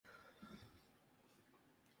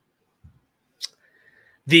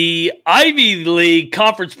The Ivy League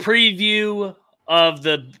conference preview of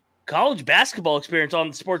the college basketball experience on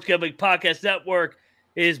the Sports Gambling Podcast Network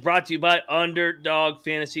is brought to you by Underdog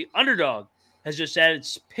Fantasy. Underdog has just added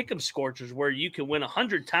Pick'em Scorchers where you can win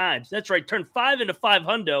 100 times. That's right, turn 5 into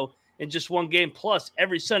 500 in just one game. Plus,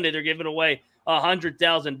 every Sunday they're giving away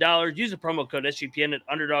 $100,000. Use the promo code SGPN at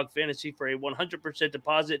Underdog Fantasy for a 100%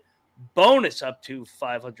 deposit bonus up to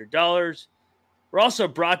 $500. We're also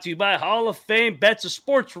brought to you by Hall of Fame Bets, a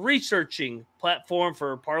sports researching platform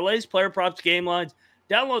for parlays, player props, game lines.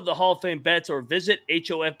 Download the Hall of Fame Bets or visit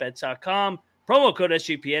HOFBets.com. Promo code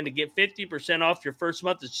SGPN to get 50% off your first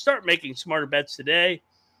month and start making smarter bets today.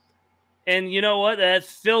 And you know what? That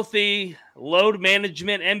filthy load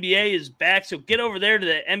management NBA is back. So get over there to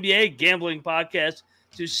the NBA Gambling Podcast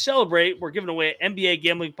to celebrate. We're giving away an NBA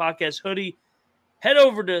Gambling Podcast hoodie. Head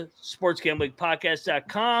over to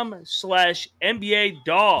sportsgamblingpodcast.com/NBA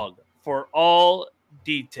dog for all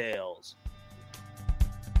details.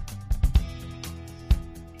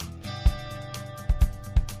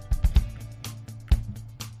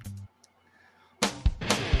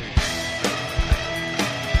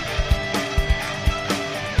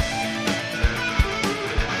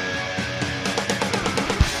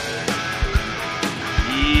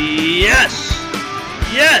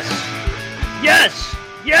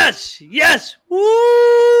 Yes.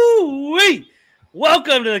 Woo-wee.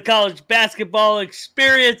 Welcome to the college basketball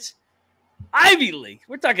experience. Ivy League.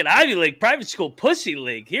 We're talking Ivy League, private school pussy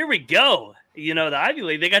league. Here we go. You know, the Ivy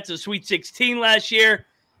League, they got to the Sweet 16 last year.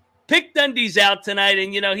 Pick Dundee's out tonight,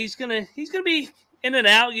 and, you know, he's gonna be in and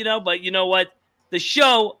out, you know, but you know what? The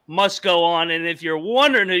show must go on, and if you're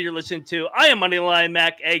wondering who you're listening to, I am Moneyline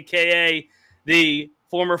Mac, a.k.a. the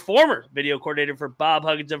former video coordinator for Bob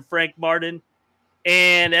Huggins and Frank Martin.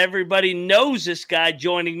 And everybody knows this guy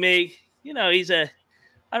joining me. You know, I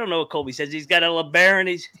don't know what Colby says. He's got a LeBaron.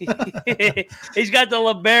 He's got the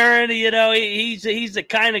LeBaron. You know, he's the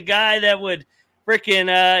kind of guy that would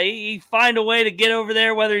freaking he find a way to get over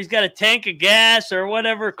there, whether he's got a tank of gas or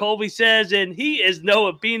whatever Colby says. And he is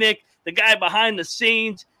Noah Beanick, the guy behind the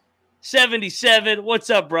scenes. 77.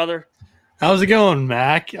 What's up, brother? How's it going,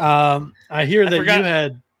 Mac? I hear that you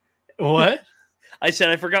had what? I said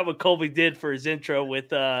I forgot what Colby did for his intro with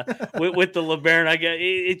the LeBaron. I get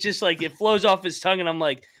it just like it flows off his tongue, and I'm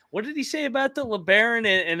like, what did he say about the LeBaron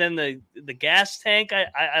and then the gas tank?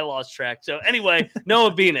 I lost track. So anyway,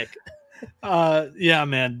 Noah Beanick. Yeah,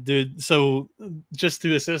 man, dude. So just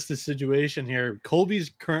to assess the situation here,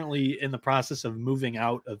 Colby's currently in the process of moving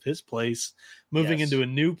out of his place, moving into a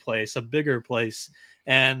new place, a bigger place.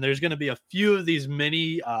 And there's going to be a few of these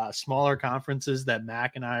mini smaller conferences that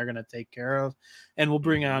Mac and I are going to take care of. And we'll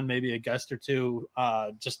bring on maybe a guest or two,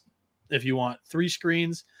 just if you want 3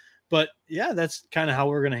 screens. But yeah, that's kind of how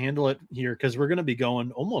we're going to handle it here, because we're going to be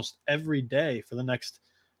going almost every day for the next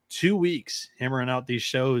 2 weeks, hammering out these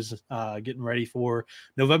shows, getting ready for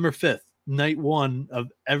November 5th, night 1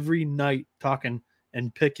 of every night, talking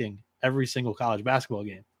and picking every single college basketball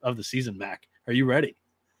game of the season. Mac, are you ready?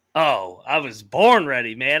 Oh, I was born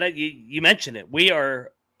ready, man. You mentioned it. We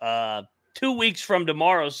are 2 weeks from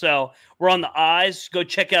tomorrow, so we're on the eyes. Go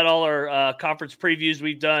check out all our conference previews.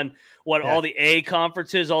 We've done all the A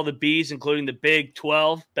conferences, all the Bs, including the Big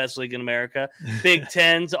 12, best league in America. Big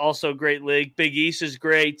 10's also a great league. Big East is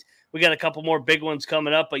great. We got a couple more big ones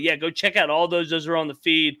coming up, but yeah, go check out all those. Those are on the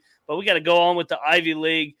feed. But we got to go on with the Ivy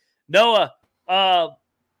League. Noah, I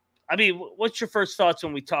mean, what's your first thoughts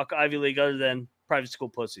when we talk Ivy League other than private school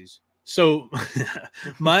pussies? So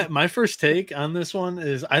my first take on this one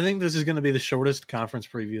is I think this is going to be the shortest conference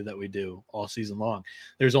preview that we do all season long.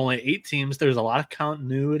 There's only 8 teams. There's a lot of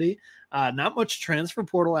continuity, not much transfer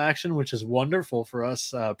portal action, which is wonderful for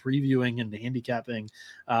us previewing and handicapping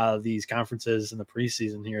these conferences in the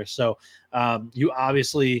preseason here. So you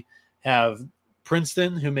obviously have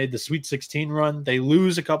Princeton, who made the Sweet 16 run. They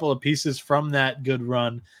lose a couple of pieces from that good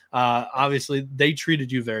run. Obviously, they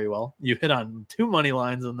treated you very well. You hit on 2 money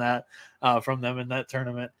lines on that from them in that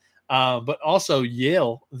tournament. But also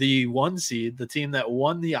Yale, the 1 seed, the team that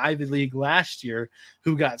won the Ivy League last year,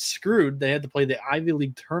 who got screwed. They had to play the Ivy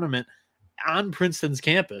League tournament on Princeton's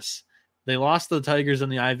campus. They lost to the Tigers in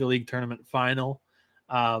the Ivy League tournament final.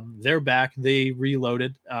 They're back. They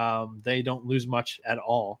reloaded. They don't lose much at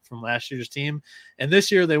all from last year's team. And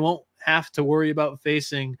this year they won't have to worry about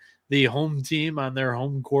facing the home team on their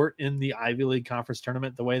home court in the Ivy League conference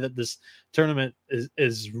tournament. The way that this tournament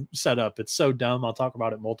is set up, it's so dumb. I'll talk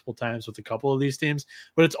about it multiple times with a couple of these teams,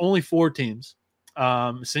 but it's only 4 teams,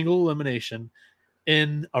 single elimination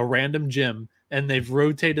in a random gym. And they've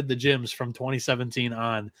rotated the gyms from 2017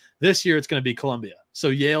 on. This year, it's going to be Columbia. So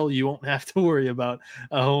Yale, you won't have to worry about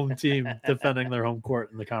a home team defending their home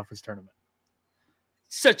court in the conference tournament.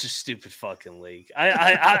 Such a stupid fucking league.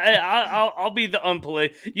 I'll be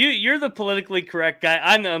the You're the politically correct guy.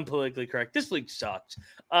 I'm the unpolitically correct. This league sucks.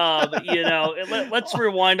 Let's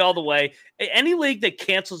rewind all the way. Any league that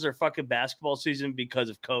cancels their fucking basketball season because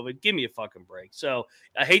of COVID, give me a fucking break. So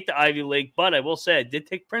I hate the Ivy League, but I will say I did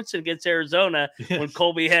take Princeton against Arizona when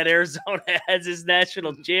Colby had Arizona as his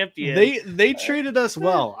national champion. They treated us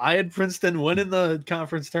well. I had Princeton winning the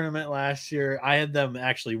conference tournament last year. I had them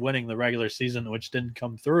actually winning the regular season, which didn't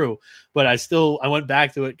come through, but I went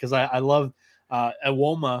back to it because I love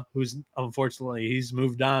Iwoma, who's unfortunately he's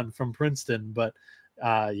moved on from Princeton, but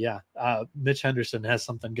Mitch Henderson has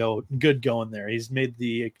something good going there. He's made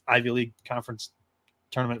the Ivy League conference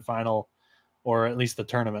tournament final, or at least the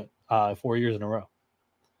tournament, 4 years in a row.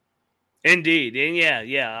 Indeed.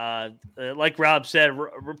 And like Rob said,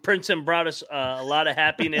 Princeton brought us a lot of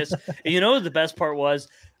happiness. And the best part was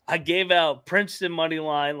I gave out Princeton money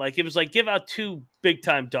line. Like it was like give out two big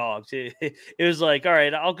time dogs. It was like, all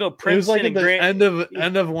right, I'll go Princeton. It was like at the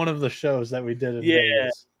end of one of the shows that we did in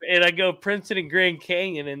Vegas. And I go Princeton and Grand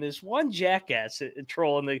Canyon, and this one jackass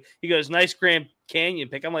trolling he goes, nice Grand Canyon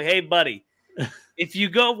pick. I'm like, hey buddy, if you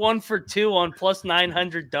go 1 for 2 on plus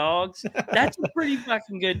 900 dogs, that's a pretty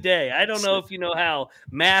fucking good day. I don't know if you know how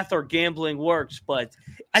math or gambling works, but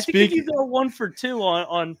I think if you go 1 for 2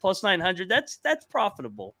 on plus 900, that's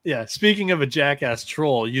profitable. Yeah. Speaking of a jackass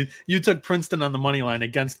troll, you took Princeton on the money line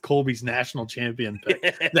against Colby's national champion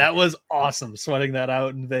pick. That was awesome. Sweating that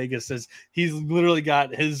out in Vegas as he's literally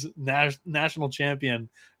got his national champion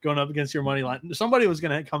going up against your money line. Somebody was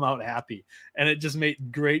going to come out happy, and it just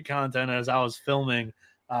made great content as I was filming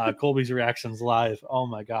Colby's reactions live. Oh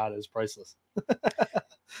my God, it was priceless.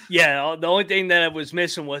 Yeah, the only thing that I was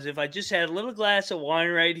missing was if I just had a little glass of wine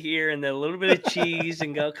right here and then a little bit of cheese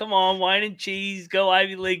and go, come on, wine and cheese, go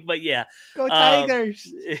Ivy League. But yeah, go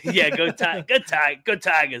Tigers. Go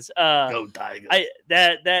Tigers. Go Tigers.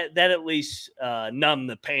 That at least numbed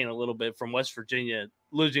the pain a little bit from West Virginia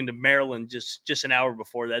losing to Maryland just an hour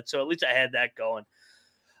before that. So at least I had that going.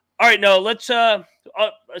 All right, no, let's sorry,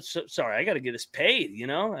 I got to get us paid,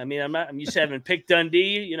 I mean, I'm used to having pick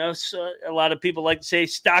Dundee, so a lot of people like to say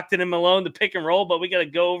Stockton and Malone, the pick and roll, but we got to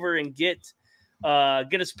go over and get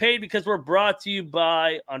us paid because we're brought to you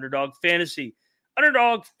by Underdog Fantasy.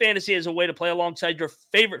 Underdog Fantasy is a way to play alongside your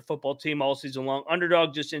favorite football team all season long.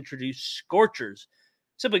 Underdog just introduced Scorchers.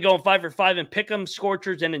 Simply go on 5 for 5 and pick them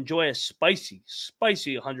Scorchers and enjoy a spicy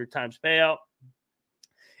 100 times payout.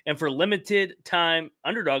 And for limited time,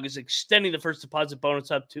 Underdog is extending the first deposit bonus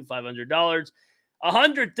up to $500.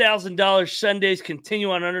 $100,000 Sundays continue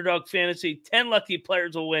on Underdog Fantasy. 10 lucky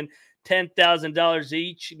players will win $10,000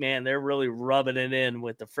 each. Man, they're really rubbing it in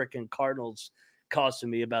with the freaking Cardinals costing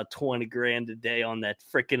me about 20 grand a day on that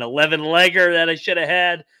freaking 11-legger that I should have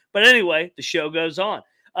had. But anyway, the show goes on.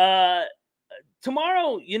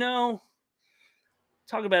 Tomorrow,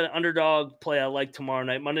 talk about an underdog play I like tomorrow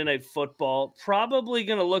night, Monday Night Football. Probably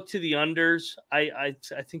going to look to the unders. I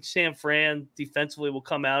think San Fran defensively will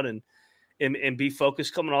come out and be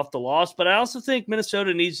focused coming off the loss. But I also think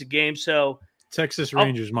Minnesota needs the game. So Texas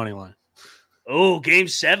Rangers money line. Oh, Game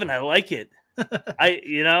 7. I like it.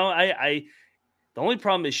 The only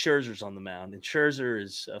problem is Scherzer's on the mound, and Scherzer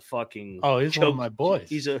is a fucking. Oh, he's one of my boys.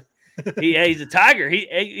 He's a Tiger.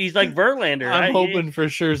 He's like Verlander. I'm hoping for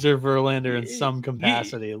Scherzer, Verlander in some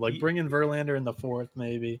capacity. Bring in Verlander in the 4th,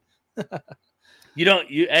 maybe. You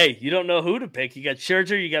don't know who to pick. You got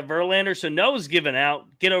Scherzer, you got Verlander. So Noah's giving out.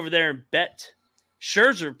 Get over there and bet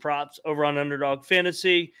Scherzer props over on Underdog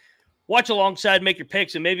Fantasy. Watch alongside, make your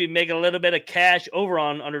picks, and maybe make a little bit of cash over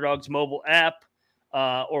on Underdog's mobile app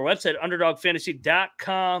or website,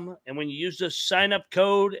 underdogfantasy.com. And when you use the sign-up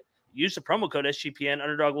code, use the promo code SGPN.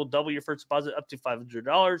 Underdog will double your first deposit up to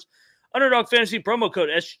 $500. Underdog Fantasy promo code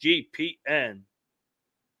SGPN.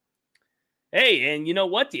 Hey, and you know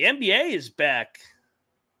what? The NBA is back,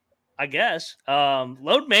 I guess.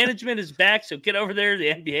 Load management is back, so get over there to the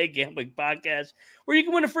NBA Gambling Podcast where you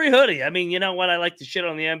can win a free hoodie. I mean, you know what? I like to shit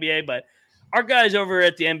on the NBA, but our guys over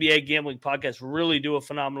at the NBA Gambling Podcast really do a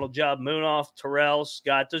phenomenal job. Moonoff, Terrell,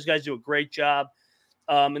 Scott, those guys do a great job.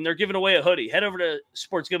 And they're giving away a hoodie. Head over to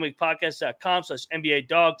sportsgamblingpodcast.com/NBA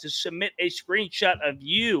dog to submit a screenshot of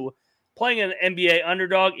you playing an NBA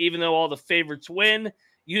underdog, even though all the favorites win,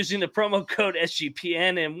 using the promo code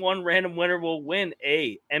SGPN, and one random winner will win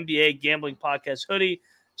a NBA Gambling Podcast hoodie.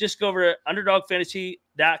 Just go over to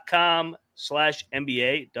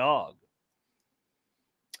underdogfantasy.com/NBA dog.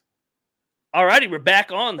 All righty, we're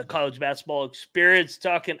back on the college basketball experience,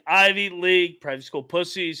 talking Ivy League, private school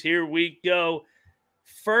pussies. Here we go.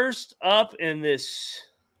 first up in this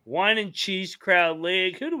wine and cheese crowd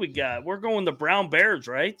league, who do we got? We're going the Brown Bears,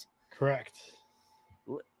 right? Correct.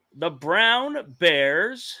 The Brown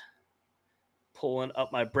Bears, pulling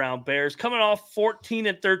up my Brown Bears, coming off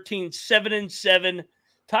 14-13, 7-7,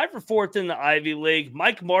 tied for fourth in the Ivy League.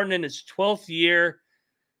 Mike Martin in his 12th year.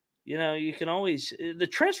 You know, you can always – the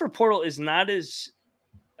transfer portal is not as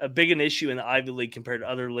a big an issue in the Ivy League compared to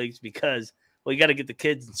other leagues because, well, you got to get the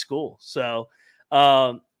kids in school. So,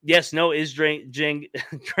 yes, Noah is drinking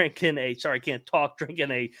a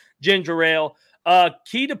ginger ale.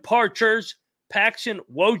 Key departures, Paxton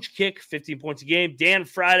Wojcik, 15 points a game. Dan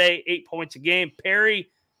Friday, 8 points a game.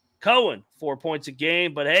 Perry Cohen, 4 points a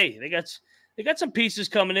game. But, hey, they got some pieces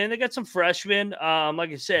coming in. They got some freshmen.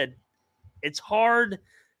 Like I said, it's hard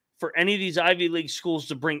for any of these Ivy League schools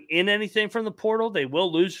to bring in anything from the portal. They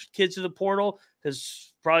will lose kids to the portal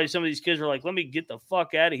because probably some of these kids are like, let me get the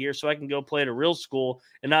fuck out of here so I can go play at a real school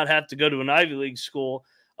and not have to go to an Ivy League school.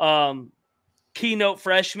 Keynote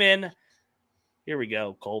freshman. Here we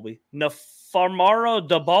go, Colby. Nafarmaro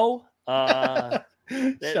Dabo.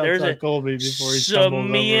 There's a Colby before he stumbles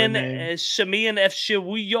over a name. Simeon F.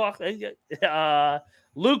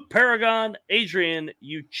 Luke Paragon, Adrian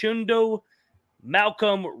Uchundo,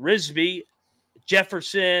 Malcolm Risby,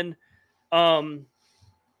 Jefferson.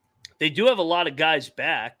 They do have a lot of guys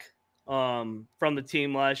back from the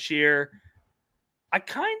team last year. I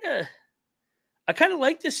kind of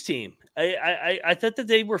like this team. I thought that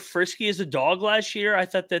they were frisky as a dog last year. I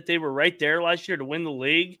thought that they were right there last year to win the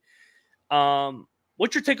league.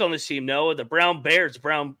 What's your take on this team, Noah? The Brown Bears,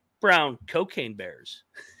 Brown Cocaine Bears.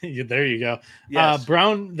 There you go. Yes.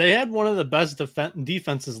 Brown, they had one of the best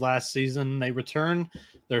defenses last season. They returned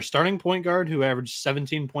their starting point guard, who averaged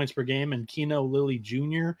 17 points per game, and Keno Lilly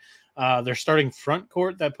Jr. Their starting front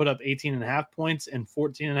court that put up 18.5 points and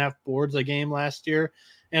 14.5 boards a game last year.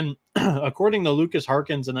 And according to Lucas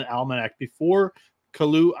Harkins in the Almanac, before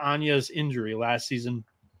Kalu Anya's injury last season,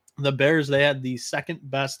 the Bears, they had the second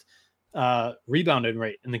best rebounding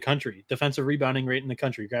rate in the country, defensive rebounding rate in the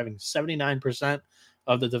country, grabbing 79%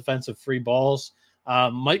 of the defensive free balls.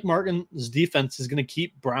 Mike Martin's defense is going to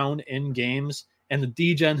keep Brown in games, and the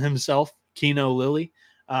D-Gen himself, Keno Lilly,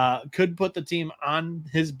 could put the team on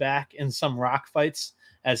his back in some rock fights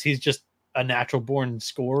as he's just a natural born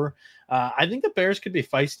scorer. I think the Bears could be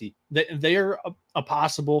feisty. They are a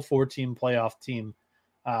possible 4-team playoff team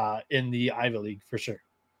in the Ivy League for sure.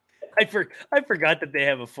 I forgot that they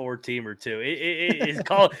have a 4-team or two. It's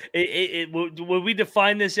called. Would we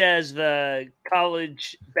define this as the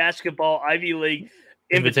college basketball Ivy League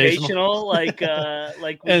invitational,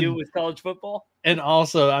 like we do with college football? And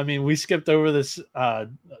also, I mean, we skipped over this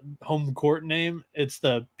home court name. It's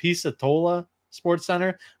the Pizzatola Sports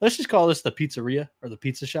Center. Let's just call this the Pizzeria or the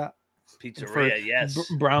Pizza Shop. Pizzeria, yes.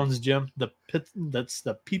 Brown's Gym. That's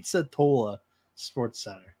the Pizzatola Sports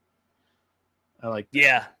Center. I like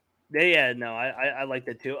that. Yeah, no, I like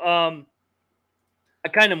that too. I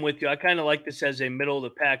kind of am with you. I kind of like this as a middle of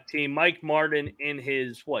the pack team. Mike Martin in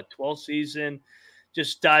his 12th season,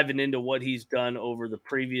 just diving into what he's done over the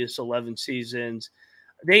previous 11 seasons.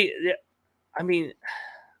 They've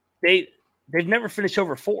never finished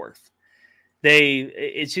over fourth.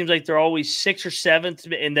 It seems like they're always sixth or seventh,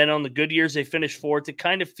 and then on the good years they finish fourth. It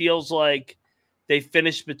kind of feels like they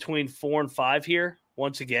finished between 4 and 5 here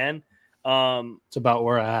once again. It's about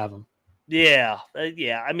where I have them. Yeah.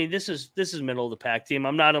 I mean, this is middle of the pack team.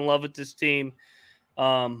 I'm not in love with this team.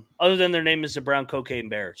 Other than their name is the Brown Cocaine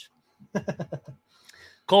Bears.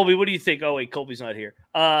 Colby, what do you think? Oh wait, Colby's not here.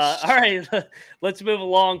 All right, let's move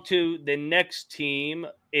along to the next team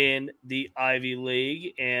in the Ivy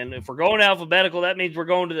League. And if we're going alphabetical, that means we're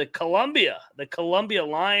going to the Columbia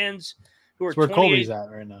Lions, who are where Colby's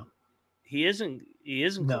at right now. He isn't.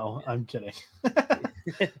 No, Columbia. I'm kidding.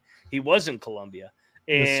 He was in Columbia.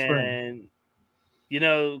 And,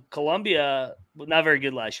 Columbia was not very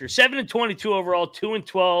good last year. 7-22 overall,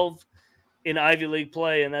 2-12 in Ivy League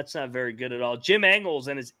play, and that's not very good at all. Jim Engels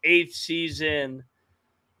in his 8th season.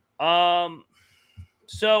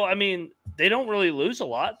 So, I mean, they don't really lose a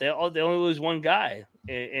lot. They only lose one guy,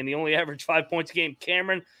 and he only averaged 5 points a game.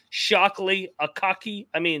 Cameron Shockley Akaki.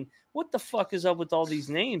 I mean, what the fuck is up with all these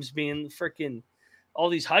names being freaking – all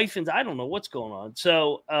these hyphens? I don't know what's going on.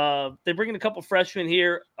 So they bring in a couple freshmen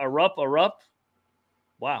here. Arup.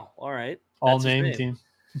 Wow. All right. All name team.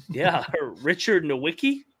 Yeah. Richard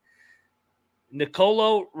Nowicki.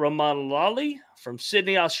 Nicolo Romanlali from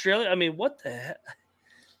Sydney, Australia. I mean, what the heck?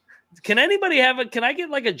 Can anybody can I get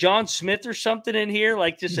like a John Smith or something in here?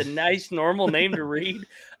 Like just a nice normal name to read.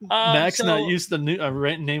 Max not used to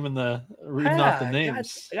reading off the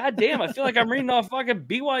names. God damn, I feel like I'm reading off fucking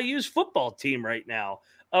BYU's football team right now.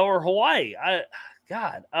 Or Hawaii.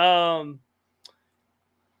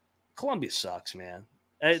 Columbia sucks, man.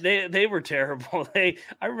 They were terrible. I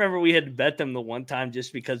remember we had to bet them the one time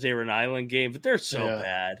just because they were an island game, but they're so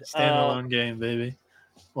bad. Standalone game, baby.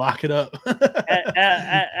 Lock it up.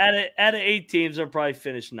 Out of 8 teams, they'll probably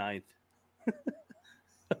finish 9th.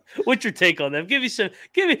 What's your take on them? Give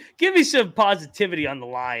me some positivity on the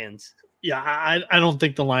Lions. Yeah, I don't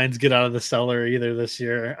think the Lions get out of the cellar either this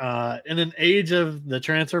year. In an age of the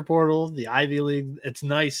transfer portal, the Ivy League, it's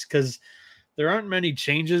nice because there aren't many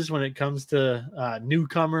changes when it comes to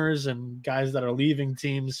newcomers and guys that are leaving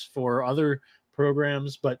teams for other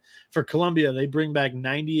programs. But for Columbia, they bring back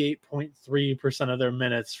 98.3% of their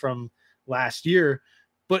minutes from last year.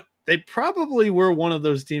 But they probably were one of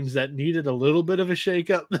those teams that needed a little bit of a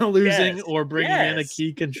shakeup, losing or bringing in a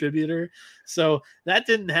key contributor. So that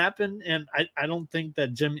didn't happen. And I don't think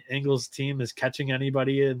that Jim Engel's team is catching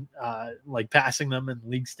anybody in like passing them in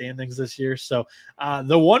league standings this year. So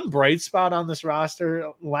the one bright spot on this roster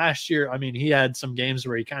last year, I mean, he had some games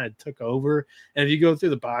where he kind of took over. And if you go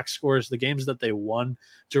through the box scores, the games that they won,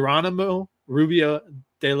 Geronimo, Rubio,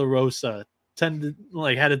 De La Rosa,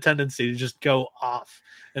 had a tendency to just go off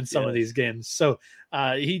in some of these games. So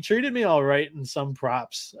he treated me all right in some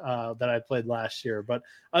props that I played last year. But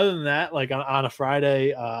other than that, like on a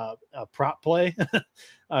Friday a prop play,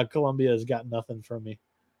 Columbia has got nothing from me.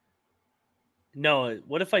 No,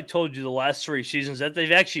 what if I told you the last 3 seasons that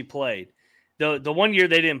they've actually played? The 1 year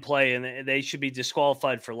they didn't play, and they should be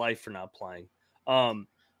disqualified for life for not playing.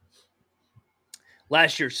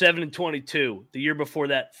 Last year, 7-22. The year before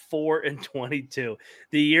that, 4-22.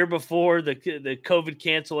 The year before the COVID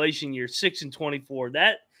cancellation year, 6-24.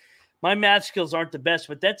 That my math skills aren't the best,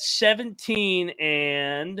 but that's 17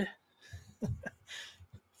 and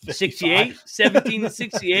 68, 17 and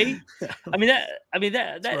 68.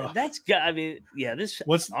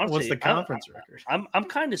 What's the conference record? I'm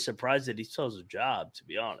kind of surprised that he still has a job, to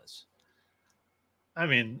be honest. I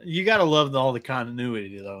mean, you got to love all the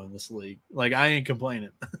continuity, though, in this league. Like, I ain't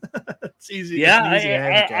complaining. It's easy.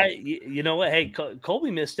 Yeah, you know what? Hey, Colby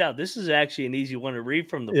missed out. This is actually an easy one to read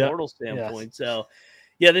from the portal standpoint. Yes. So,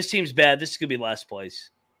 yeah, this team's bad. This is going to be last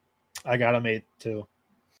place. I got him 8 too.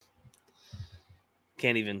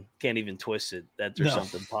 Can't even twist it. That there's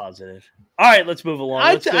something positive. All right, let's move along.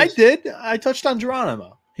 I touched on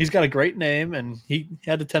Geronimo. He's got a great name, and he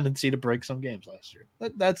had a tendency to break some games last year.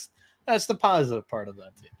 That's the positive part of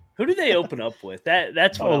that team. Who do they open up with?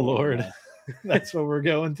 That's what Lord. That's what we're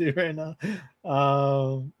going to right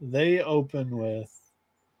now. They open with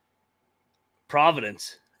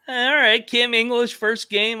Providence. All right, Kim English, first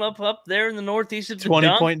game up there in the northeast of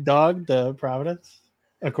 20-point dog to Providence,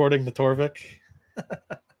 according to Torvik.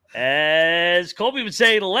 As Colby would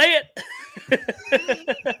say, lay it.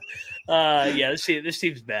 This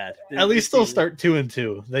team's bad. At least they'll start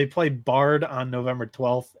 2-2. They play Bard on November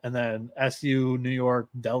 12th, and then SU New York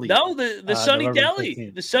Delhi. No, the Sunny Delhi,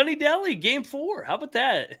 15th. The Sunny Delhi game 4. How about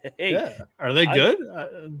that? Hey, are they good?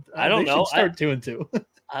 I don't know. Start 2-2.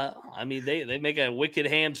 I mean, they make a wicked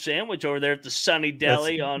ham sandwich over there at the Sunny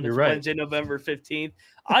Delhi on Wednesday, November 15th.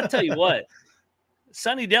 I'll tell you what,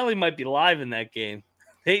 Sunny Delhi might be live in that game.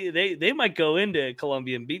 They might go into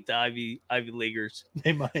Columbia and beat the Ivy Leaguers.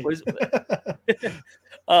 They might.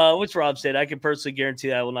 What's Rob said? I can personally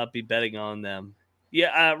guarantee I will not be betting on them.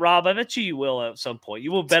 Yeah, Rob, I bet you will at some point.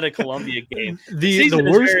 You will bet a Columbia game.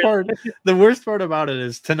 The worst part about it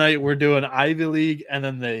is tonight we're doing Ivy League and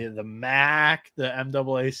then the MAC, the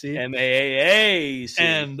MAAC, MAAC,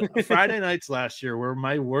 and Friday nights last year were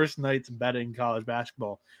my worst nights betting college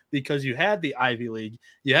basketball because you had the Ivy League,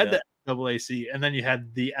 you had the AAC, and then you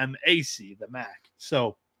had the MAC, the MAC.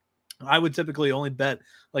 So I would typically only bet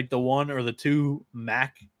like the 1 or the 2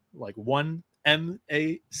 MAC, like 1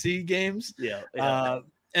 MAC games.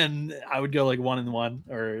 And I would go like 1-1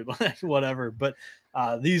 or whatever. But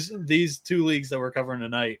these 2 leagues that we're covering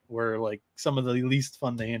tonight were like some of the least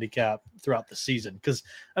fun to handicap throughout the season. Because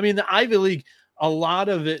I mean, the Ivy League, a lot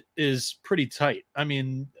of it is pretty tight. I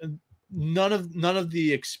mean, none of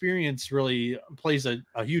the experience really plays a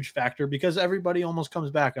huge factor because everybody almost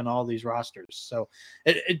comes back on all these rosters. So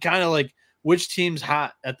it kind of like which team's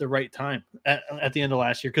hot at the right time at the end of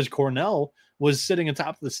last year, because Cornell was sitting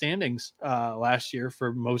atop of the standings last year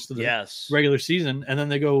for most of the regular season, and then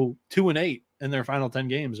they go 2-8 in their final 10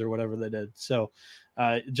 games or whatever they did. So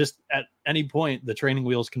just at any point, the training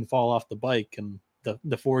wheels can fall off the bike, and the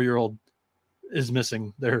 4-year-old is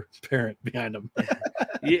missing their parent behind them.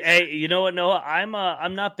 Hey, you know what, Noah?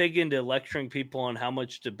 I'm not big into lecturing people on how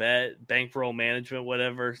much to bet, bankroll management,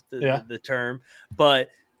 whatever the term, but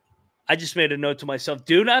I just made a note to myself: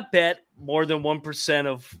 do not bet more than 1%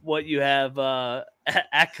 of what you have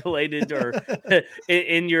accoladed or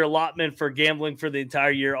in your allotment for gambling for the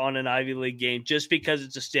entire year on an Ivy League game, just because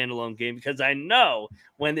it's a standalone game. Because I know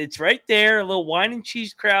when it's right there, a little wine and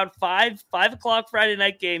cheese crowd, 5 o'clock Friday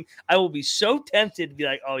night game, I will be so tempted to be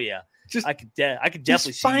like, oh yeah, I could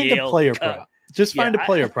definitely see Yale. A player prop. Just find a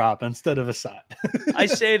player prop instead of a side. I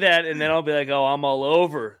say that, and then I'll be like, oh, I'm all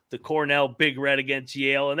over the Cornell Big Red against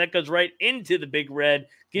Yale. And that goes right into the Big Red.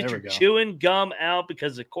 Get your chewing gum out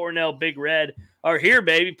because the Cornell Big Red are here,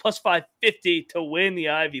 baby. Plus 550 to win the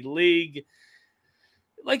Ivy League.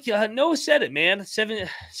 Like Noah said it, man. 17-11,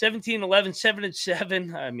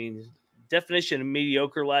 7-7. I mean, definition of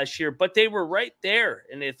mediocre last year. But they were right there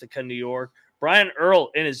in Ithaca, New York. Brian Earl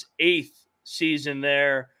in his 8th season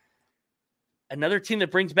there. Another team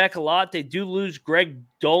that brings back a lot. They do lose Greg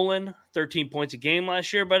Dolan, 13 points a game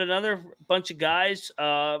last year, but another bunch of guys,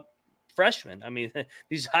 freshmen. I mean,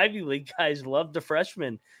 these Ivy League guys love the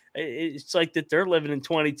freshmen. It's like that they're living in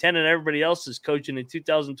 2010 and everybody else is coaching in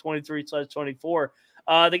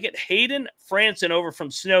 2023/24. They get Hayden Franson over from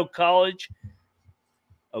Snow College.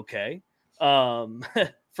 Okay.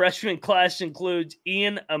 Freshman class includes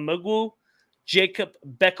Ian Amugwu, Jacob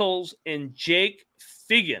Beckles, and Jake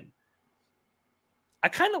Figan. I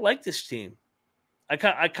kind of like this team. I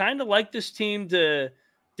kind of like this team to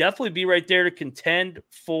definitely be right there to contend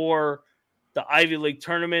for the Ivy League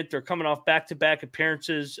tournament. They're coming off back-to-back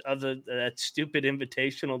appearances of that stupid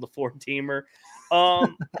invitational, the 4-teamer.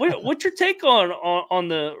 What's your take on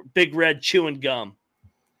the Big Red chewing gum?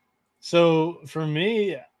 So for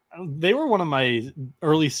me, they were one of my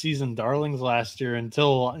early season darlings last year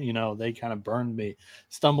until, they kind of burned me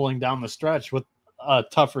stumbling down the stretch with a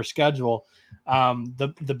tougher schedule.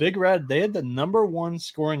 The Big Red, they had the number 1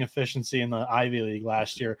 scoring efficiency in the Ivy League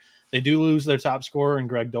last year. They do lose their top scorer in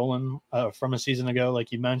Greg Dolan from a season ago,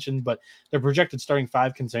 like you mentioned, but their projected starting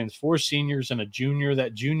 5 contains 4 seniors and a junior.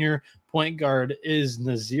 That junior point guard is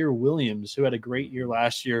Nazir Williams, who had a great year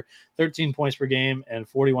last year, 13 points per game and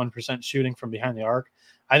 41% shooting from behind the arc.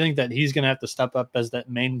 I think that he's going to have to step up as that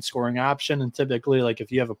main scoring option. And typically, like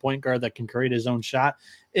if you have a point guard that can create his own shot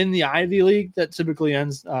in the Ivy League, that typically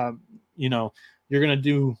ends, you're going to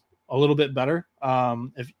do a little bit better.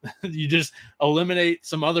 If you just eliminate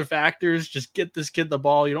some other factors, just get this kid the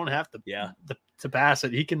ball. You don't have to pass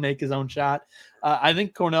it. He can make his own shot. I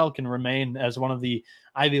think Cornell can remain as one of the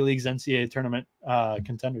Ivy League's NCAA tournament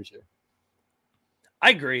contenders here. I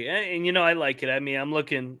agree. And I like it. I mean, I'm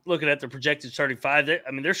looking at the projected starting 5.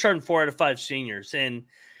 They're starting 4 out of 5 seniors, and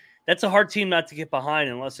that's a hard team not to get behind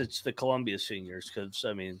unless it's the Columbia seniors. Because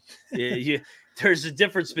there's a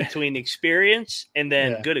difference between experience and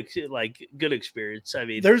then good experience. I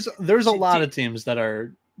mean, there's a lot of teams that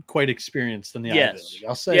are quite experienced in the Ivy League.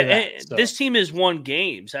 I'll say that. So. This team has won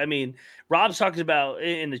games. I mean, Rob's talking about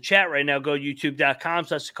in the chat right now. Go youtube.com.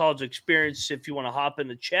 So that's the college experience. If you want to hop in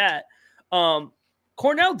the chat.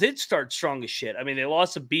 Cornell did start strong as shit. I mean, they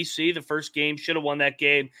lost to BC the first game, should have won that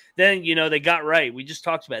game. Then, they got right. We just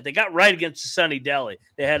talked about it. They got right against the Sunny Deli.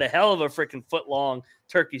 They had a hell of a freaking foot-long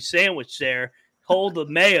turkey sandwich there. Hold the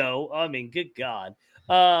mayo. I mean, good God.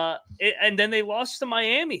 And then they lost to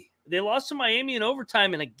Miami. They lost to Miami in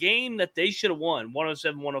overtime in a game that they should have won,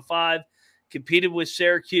 107-105, competed with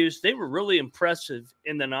Syracuse. They were really impressive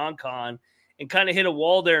in the non-con and kind of hit a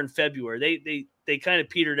wall there in February. They kind of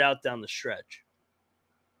petered out down the stretch.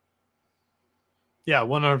 Yeah,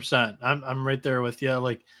 100%. I'm right there with you.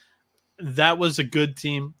 Like, that was a good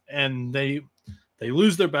team, and they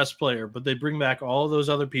lose their best player, but they bring back all those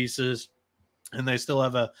other pieces, and they still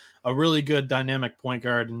have a really good dynamic point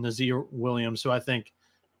guard in Nazir Williams, who I think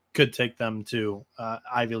could take them to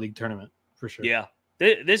Ivy League tournament for sure. Yeah,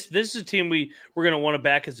 this is a team we're going to want to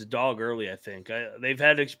back as a dog early. I think they've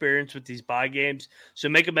had experience with these bye games, so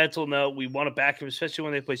make a mental note. We want to back them, especially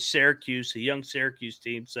when they play Syracuse, a young Syracuse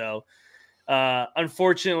team. So.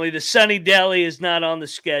 Unfortunately, the Sunny Deli is not on the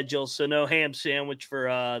schedule, so no ham sandwich for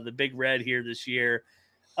the Big Red here this year.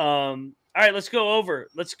 All right, let's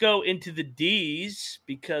go into the D's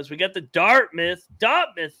because we got the Dartmouth,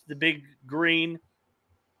 the Big Green.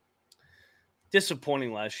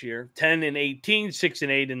 Disappointing last year, 10-18,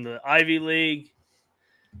 6-8 in the Ivy League.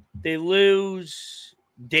 They lose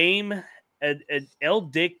Dame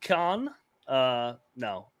Adelakhan.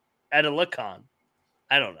 Adelakhan.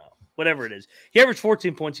 I don't know. Whatever it is. He averaged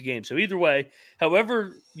 14 points a game. So either way,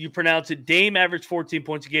 however you pronounce it, Dame averaged 14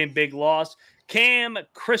 points a game, big loss. Cam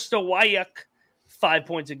Kristowiak 5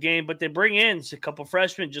 points a game, but they bring in a couple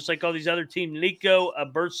freshmen, just like all these other teams. Nico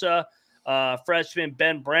Abersa, freshman,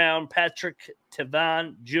 Ben Brown, Patrick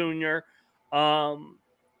Tavan Jr.,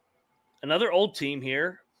 another old team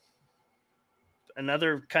here,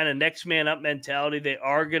 another kind of next man up mentality. They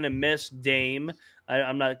are going to miss Dame.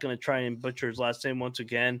 I'm not going to try and butcher his last name once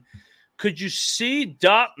again. Could you see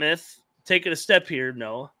Dartmouth taking a step here,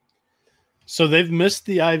 Noah? So they've missed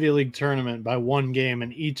the Ivy League tournament by one game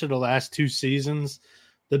in each of the last 2 seasons.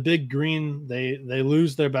 The Big Green, they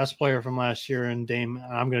lose their best player from last year in Dame.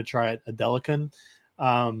 I'm going to try it, Adelican.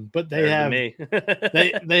 But they have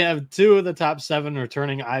they have 2 of the top 7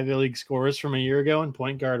 returning Ivy League scorers from a year ago in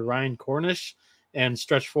point guard Ryan Cornish and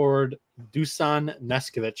stretch forward Dusan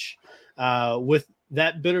Neskovic. With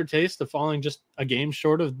that bitter taste of falling just a game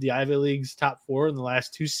short of the Ivy League's top 4 in the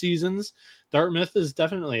last 2 seasons, Dartmouth is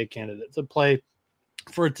definitely a candidate to play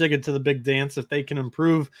for a ticket to the big dance if they can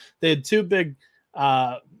improve. They had 2 big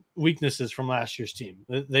weaknesses from last year's team.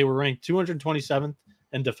 They were ranked 227th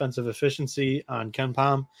in defensive efficiency on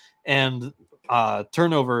KenPom, and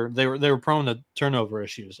turnover. They were prone to turnover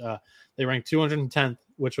issues. They ranked 210th,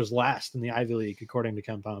 which was last in the Ivy League according to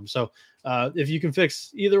KenPom. So if you can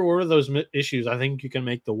fix either one of those issues, I think you can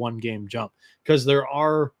make the 1 game jump, because there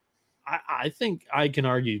are, I think I can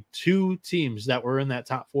argue, 2 teams that were in that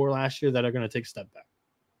top 4 last year that are going to take a step back.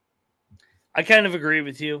 I kind of agree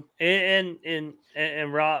with you, and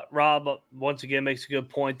Rob once again makes a good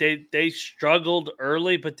point. They struggled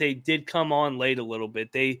early, but they did come on late a little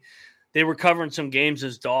bit. They were covering some games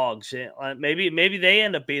as dogs. Maybe they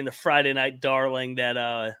end up being the Friday night darling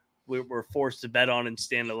that we're forced to bet on in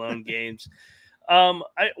standalone games.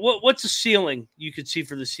 What's the ceiling you could see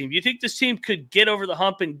for this team? Do you think this team could get over the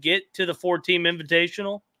hump and get to the 4-team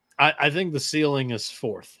invitational? I think the ceiling is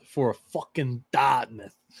 4th for a fucking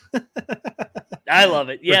Dartmouth. I love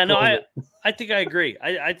it. Yeah, no, I think I agree.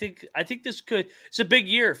 I think this could. It's a big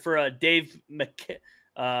year for Dave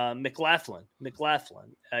McLaughlin.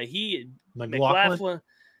 McLaughlin,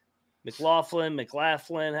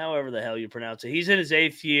 however the hell you pronounce it. He's in his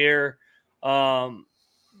 8th year.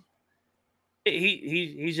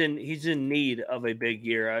 He's in need of a big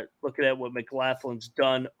year. Looking at what McLaughlin's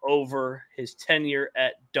done over his tenure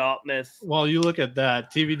at Dartmouth. Well, you look at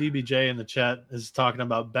that. TVDBJ in the chat is talking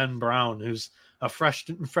about Ben Brown, who's a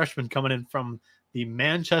freshman coming in from the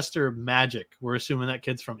Manchester Magic. We're assuming that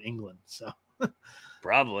kid's from England. So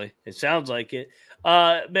probably, it sounds like it.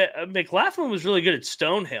 McLaughlin was really good at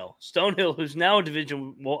Stonehill. Stonehill, who's now a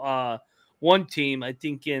Division 1 team, I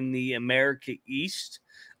think, in the America East.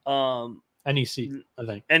 NEC, I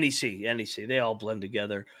think. NEC. They all blend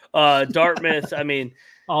together. Dartmouth, I mean.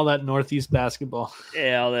 All that Northeast basketball.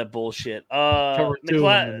 Yeah, all that bullshit.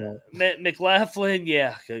 McLaughlin,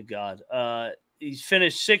 yeah, good God. He's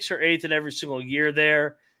finished 6th or 8th in every single year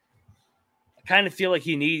there. I kind of feel like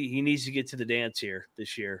he needs to get to the dance here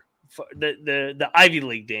this year. The Ivy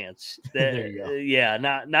League dance. There you go. Yeah,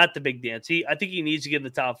 not the big dance. I think he needs to get in the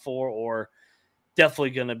top 4, or definitely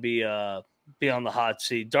going to be on the hot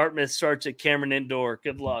seat. Dartmouth starts at Cameron Indoor.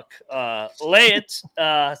 Good luck. Lay it.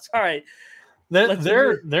 It's all right.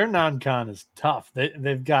 Their non-con is tough.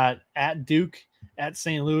 They've got at Duke, at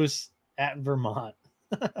St. Louis, at Vermont.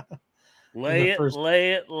 Lay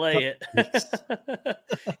it.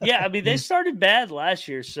 Yeah, I mean, they started bad last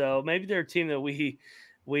year, so maybe they're a team that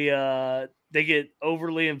they get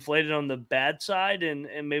overly inflated on the bad side,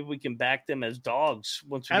 and maybe we can back them as dogs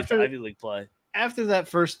once we get to Ivy League play. After that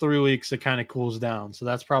first 3 weeks, it kind of cools down. So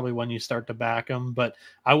that's probably when you start to back them. But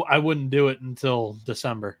I wouldn't do it until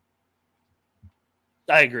December.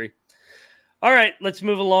 I agree. All right, let's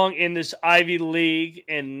move along in this Ivy League.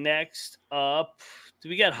 And next up, do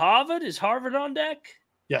we got Harvard? Is Harvard on deck?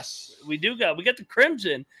 Yes. We got the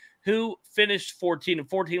Crimson, who finished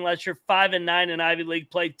 14-14 last year, 5-9 in Ivy League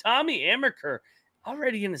play. Tommy Amaker,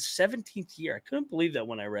 already in his 17th year. I couldn't believe that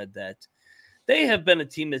when I read that. They have been a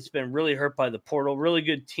team that's been really hurt by the portal. Really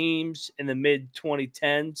good teams in the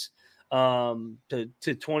mid-2010s to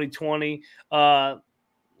 2020.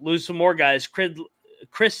 Lose some more guys.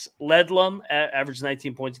 Chris Ledlum averaged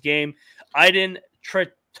 19 points a game. Aiden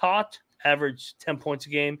Tretot averaged 10 points a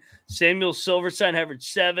game. Samuel Silverstein averaged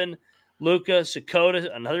 7. Luca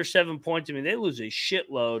Sakota, another 7 points. I mean, they lose a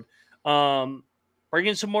shitload. Bring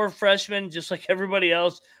in some more freshmen, just like everybody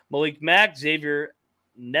else. Malik Mack, Xavier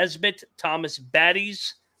Nesbitt, Thomas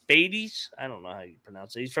Beatties. I don't know how you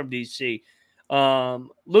pronounce it. He's from DC.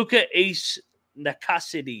 Luca Ace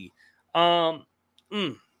Nakasidi.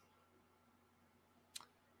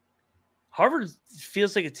 Harvard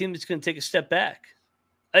feels like a team that's going to take a step back.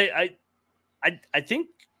 I think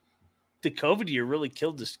the COVID year really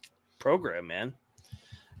killed this program, man.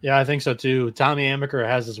 Yeah, I think so too. Tommy Amaker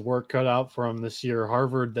has his work cut out for him this year.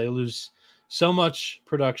 Harvard, they lose so much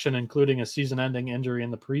production, including a season-ending injury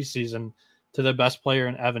in the preseason to the best player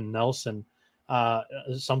in Evan Nelson,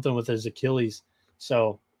 something with his Achilles.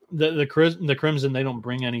 So the Crimson, they don't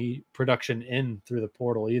bring any production in through the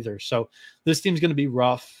portal either. So this team's going to be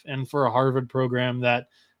rough. And for a Harvard program that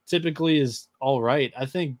typically is all right, I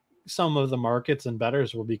think some of the markets and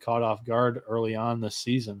bettors will be caught off guard early on this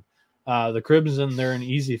season. The Crimson, they're an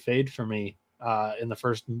easy fade for me in the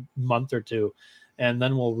first month or two, and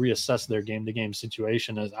then we'll reassess their game-to-game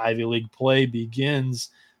situation as Ivy League play begins.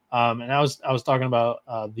 And I was talking about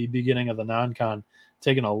the beginning of the non-con,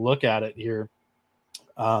 taking a look at it here.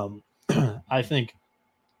 I think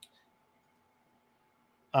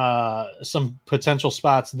some potential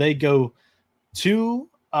spots. They go to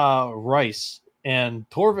Rice, and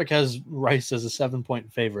Torvik has Rice as a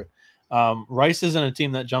 7-point favorite. Rice isn't a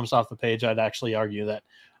team that jumps off the page. I'd actually argue that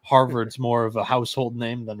Harvard's more of a household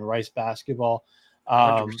name than Rice basketball.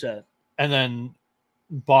 100%. And then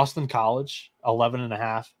Boston College,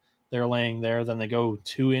 11.5. They're laying there. Then they go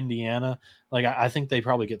to Indiana. Like, I think they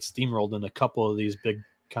probably get steamrolled in a couple of these big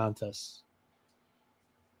contests.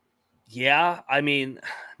 Yeah, I mean,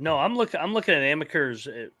 no, I'm looking at Amaker's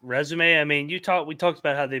resume. I mean, we talked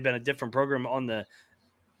about how they've been a different program on the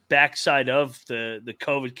backside of the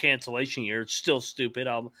COVID cancellation year. It's still stupid.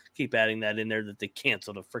 I'll keep adding that in there that they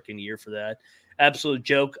canceled a freaking year for that. Absolute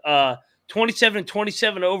joke.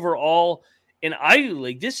 27-27 overall in Ivy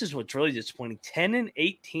League. This is what's really disappointing.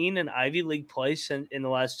 10-18 in Ivy League play in the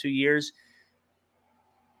last 2 years.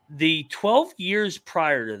 The 12 years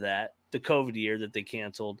prior to that, the COVID year that they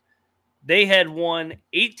canceled, they had won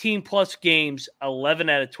 18 plus games 11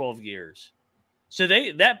 out of 12 years. So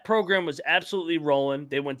that program was absolutely rolling.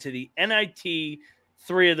 They went to the NIT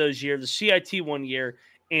 3 of those years, the CIT 1 year,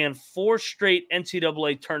 and 4 straight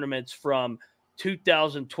NCAA tournaments from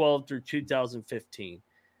 2012 through 2015.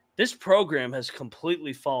 This program has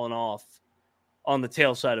completely fallen off on the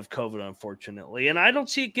tail side of COVID, unfortunately. And I don't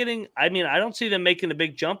see them making a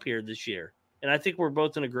big jump here this year. And I think we're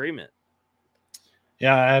both in agreement.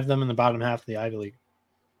 Yeah, I have them in the bottom half of the Ivy League.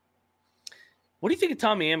 What do you think of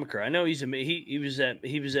Tommy Amaker? I know he was at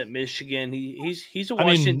Michigan. He's a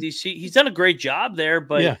Washington D.C. He's done a great job there,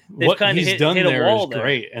 but yeah, what kind of hit a wall there.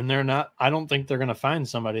 Great, and they're not. I don't think they're going to find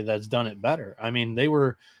somebody that's done it better. I mean, they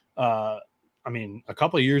were. A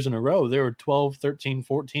couple of years in a row, they were 12, 13,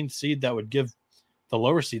 14th seed that would give the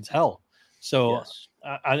lower seeds hell. So yes.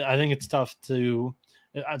 I think it's tough to.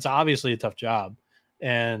 It's obviously a tough job,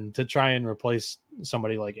 and to try and replace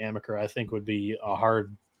somebody like Amaker, I think would be a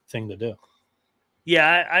hard thing to do.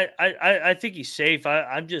 Yeah, I think he's safe.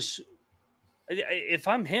 I'm just, if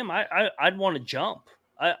I'm him, I'd want to jump.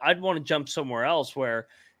 I'd want to jump somewhere else where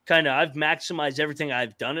kind of I've maximized everything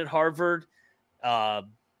I've done at Harvard.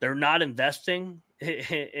 They're not investing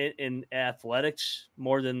in athletics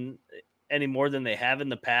any more than they have in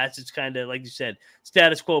the past. It's kind of like you said,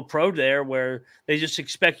 status quo pro there, where they just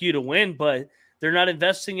expect you to win, but they're not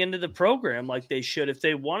investing into the program like they should if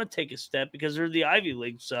they want to take a step because they're the Ivy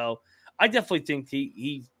League. So I definitely think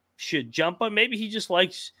he should jump, but maybe he just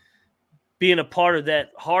likes being a part of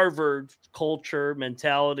that Harvard culture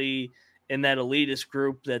mentality and that elitist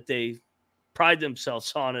group that they pride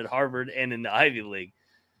themselves on at Harvard and in the Ivy League.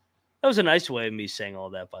 That was a nice way of me saying all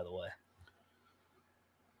that, by the way.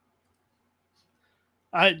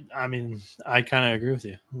 I mean, I kind of agree with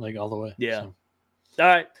you, like all the way. Yeah. So. All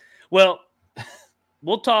right. Well,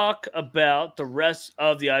 we'll talk about the rest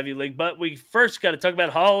of the Ivy League, but we first got to talk about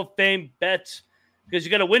Hall of Fame bets because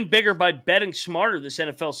you got to win bigger by betting smarter this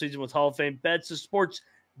NFL season with Hall of Fame bets, the sports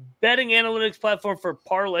betting analytics platform for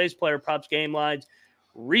parlays, player props, game lines.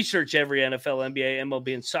 Research every NFL, NBA,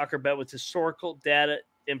 MLB, and soccer bet with historical data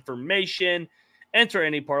information. Enter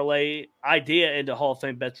any parlay idea into Hall of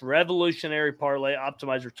Fame Bet's revolutionary parlay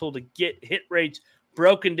optimizer tool to get hit rates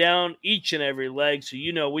broken down each and every leg so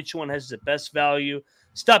you know which one has the best value.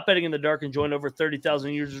 Stop betting in the dark and join over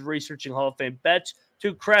 30,000 users researching Hall of Fame Bets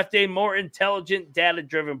to craft a more intelligent,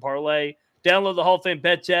 data-driven parlay. Download the Hall of Fame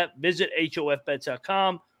Bets app. Visit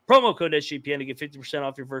HOFBets.com. Promo code SGPN to get 50%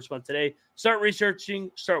 off your first month today. Start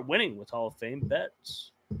researching, start winning with Hall of Fame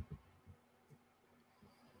Bets.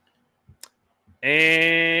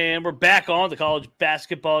 And we're back on the college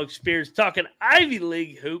basketball experience, talking Ivy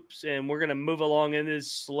League hoops, and we're going to move along in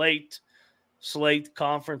this slate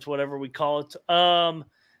conference, whatever we call it.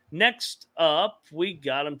 Next up, we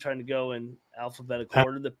got, I'm trying to go in alphabetical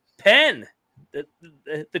order, the Penn,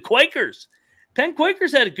 the Quakers. Penn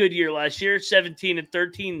Quakers had a good year last year,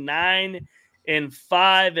 17-13,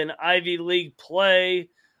 9-5 in Ivy League play.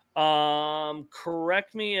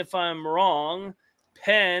 Correct me if I'm wrong.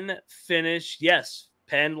 Penn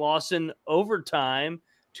lost in overtime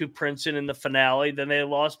to Princeton in the finale. Then they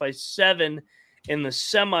lost by 7 in the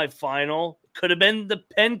semifinal. Could have been the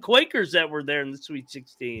Penn Quakers that were there in the Sweet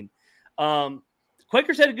 16.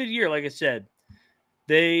 Quakers had a good year, like I said.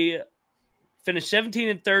 They finished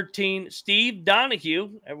 17-13. Steve Donahue,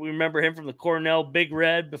 we remember him from the Cornell Big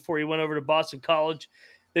Red before he went over to Boston College.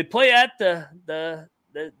 They play at the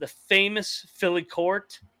famous Philly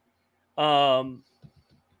court.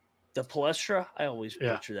 The Palestra. I always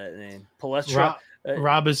butcher that name. Palestra.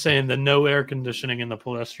 Rob is saying the no air conditioning in the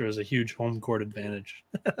Palestra is a huge home court advantage.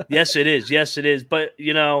 Yes, it is. Yes, it is. But,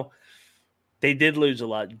 they did lose a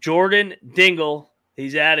lot. Jordan Dingle,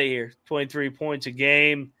 he's out of here. 23 points a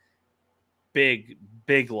game. Big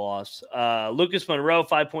loss. Lucas Monroe,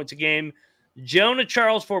 5 points a game. Jonah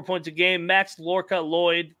Charles, 4 points a game. Max Lorca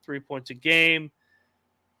Lloyd, 3 points a game.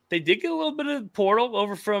 They did get a little bit of the portal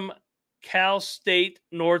over from Cal State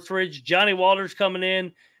Northridge. Johnny Walters coming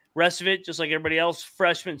in. Rest of it, just like everybody else,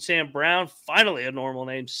 freshman Sam Brown. Finally a normal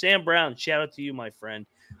name. Sam Brown, shout out to you, my friend.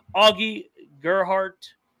 Augie Gerhardt,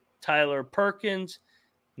 Tyler Perkins,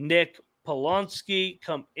 Nick Polonsky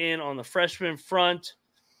come in on the freshman front.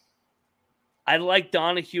 I like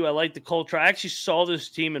Donahue. I like the culture. I actually saw this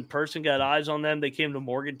team in person, got eyes on them. They came to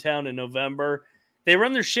Morgantown in November. They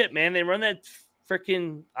run their shit, man. They run that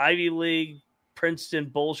freaking Ivy League Princeton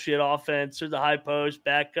bullshit offense or the high post,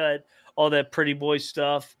 back cut, all that pretty boy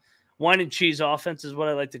stuff. Wine and cheese offense is what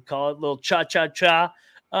I like to call it. Little cha-cha-cha.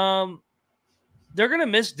 They're going to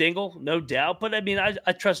miss Dingle, no doubt. But, I mean,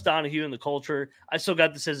 I trust Donahue and the culture. I still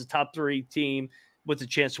got this as a top 3 team with a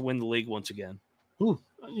chance to win the league once again. Ooh,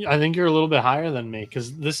 I think you're a little bit higher than me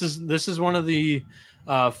because this is one of the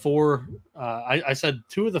 4. I said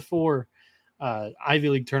 2 of the 4 Ivy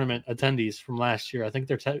League tournament attendees from last year. I think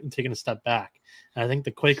they're taking a step back. And I think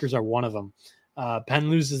the Quakers are one of them. Penn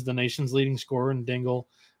loses the nation's leading scorer in Dingle.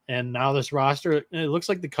 And now this roster, it looks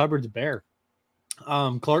like the cupboard's bare.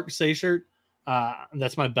 Clark Seichert,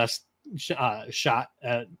 that's my best shot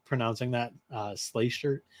at pronouncing that,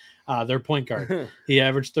 Sleichert, their point guard. He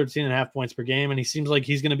averaged 13.5 points per game, and he seems like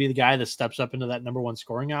he's going to be the guy that steps up into that number 1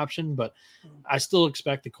 scoring option. But I still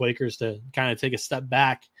expect the Quakers to kind of take a step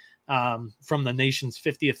back from the nation's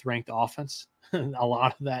 50th ranked offense. A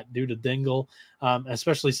lot of that due to Dingle,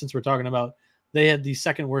 especially since we're talking about they had the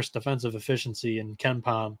second worst defensive efficiency in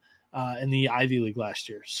KenPom in the Ivy League last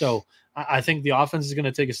year. So I think the offense is going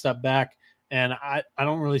to take a step back, and I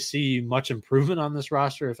don't really see much improvement on this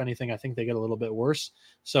roster. If anything, I think they get a little bit worse.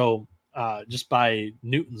 So just by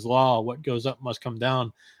Newton's law, what goes up must come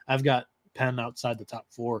down. I've got Penn outside the top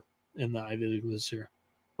 4 in the Ivy League this year.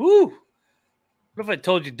 Ooh. What if I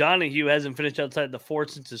told you Donahue hasn't finished outside the 4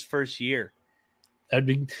 since his first year? That'd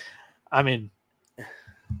be, I mean,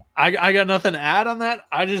 I got nothing to add on that.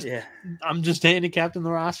 I'm just handicapped in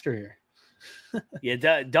the roster here.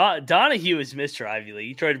 Yeah, Donahue is Mr. Ivy League.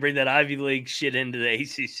 He tried to bring that Ivy League shit into the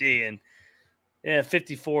ACC, and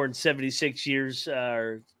 54 and 76 years,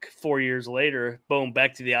 or 4 years later, boom,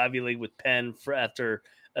 back to the Ivy League with Penn after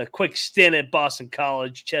a quick stint at Boston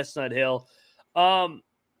College, Chestnut Hill. I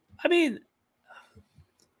mean,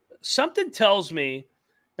 something tells me,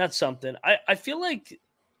 not something. I feel like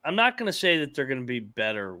I'm not going to say that they're going to be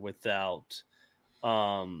better without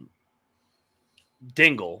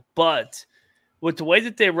Dingle, but with the way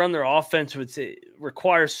that they run their offense, which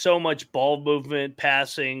requires so much ball movement,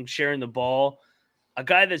 passing, sharing the ball, a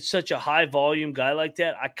guy that's such a high volume guy like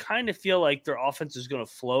that, I kind of feel like their offense is going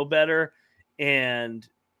to flow better and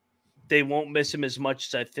they won't miss him as much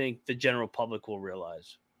as I think the general public will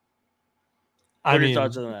realize. What are your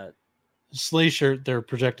thoughts on that? Sleichert, their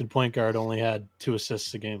projected point guard, only had 2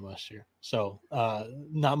 assists a game last year. So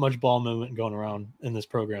not much ball movement going around in this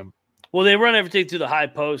program. Well, they run everything through the high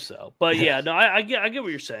post, though. But, yeah, no, I get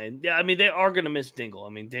what you're saying. Yeah, I mean, they are going to miss Dingle. I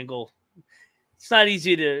mean, Dingle, it's not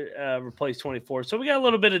easy to replace 24. So we got a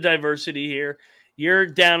little bit of diversity here. You're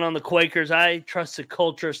down on the Quakers. I trust the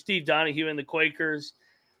culture. Steve Donahue and the Quakers.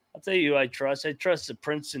 I'll tell you who I trust. I trust the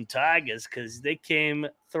Princeton Tigers because they came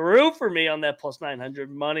through for me on that plus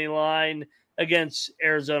 900 money line against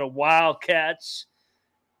Arizona Wildcats.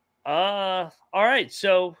 All right.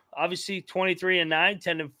 So obviously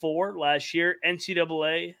 23-9, 10-4 last year.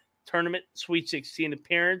 NCAA tournament Sweet 16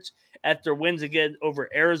 appearance after wins again over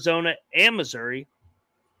Arizona and Missouri.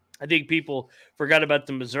 I think people forgot about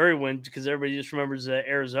the Missouri win because everybody just remembers the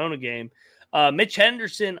Arizona game. Mitch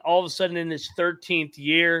Henderson, all of a sudden in his 13th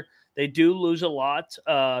year, they do lose a lot.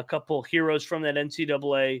 A couple heroes from that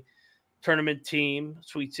NCAA tournament team,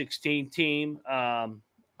 Sweet 16 team.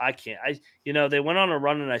 I can't. They went on a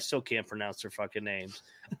run and I still can't pronounce their fucking names.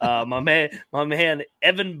 My man,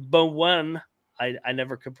 Evan Bowen. I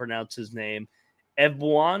never could pronounce his name.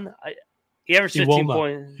 Ebuan. He averaged 15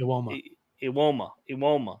 points. Iwoma.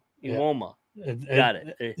 Got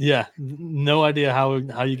it. Yeah. No idea how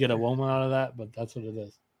you get a Woma out of that, but that's what it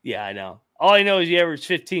is. Yeah, I know. All I know is he averaged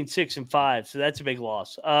 15, 6, and 5, so that's a big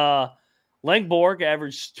loss. Langborg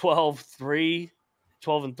averaged 12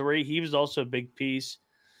 and 3. He was also a big piece.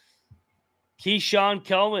 Keyshawn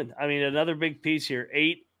Kelman, another big piece here.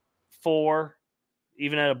 8-4,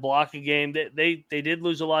 even at a block a game. They did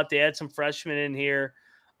lose a lot. They had some freshmen in here.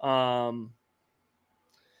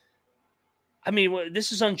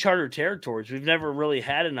 This is uncharted territories. We've never really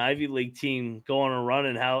had an Ivy League team go on a run,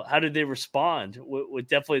 and how did they respond with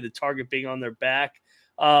definitely the target being on their back?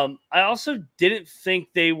 I also didn't think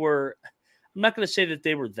they were – I'm not going to say that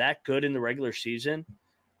they were that good in the regular season.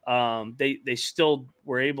 They still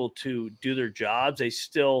were able to do their jobs. They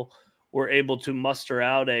still were able to muster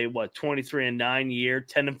out a 23-9 year,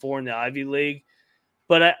 10-4 in the Ivy League.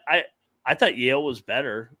 But I thought Yale was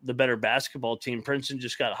the better basketball team. Princeton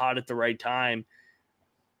just got hot at the right time.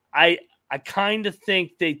 I kind of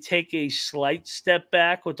think they take a slight step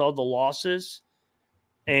back with all the losses.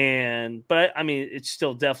 But it's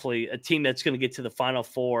still definitely a team that's going to get to the Final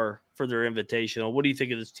Four for their Invitational. What do you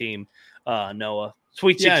think of this team, Noah?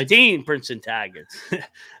 Sweet 16, Princeton Tigers.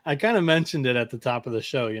 I kind of mentioned it at the top of the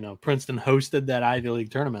show. Princeton hosted that Ivy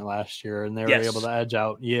League tournament last year, and they were able to edge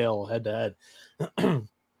out Yale head-to-head.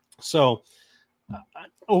 So,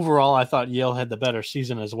 overall, I thought Yale had the better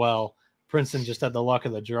season as well. Princeton just had the luck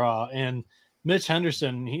of the draw. And Mitch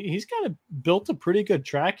Henderson, he's kind of built a pretty good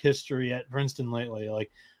track history at Princeton lately.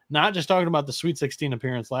 Like, not just talking about the Sweet 16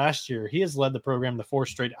 appearance last year, he has led the program to 4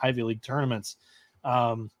 straight Ivy League tournaments.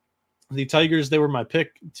 The Tigers, they were my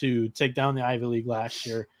pick to take down the Ivy League last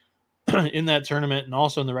year in that tournament and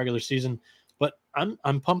also in the regular season. But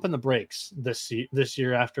I'm pumping the brakes this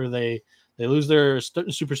year after they lose their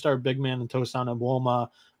superstar big man in Tosan Abuoma,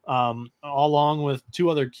 along with 2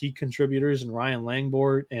 other key contributors in Ryan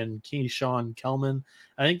Langborg and Keyshawn Kelman.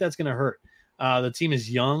 I think that's going to hurt. The team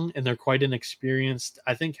is young and they're quite inexperienced.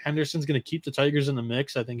 I think Henderson's going to keep the Tigers in the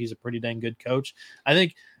mix. I think he's a pretty dang good coach. I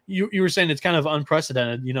think you were saying it's kind of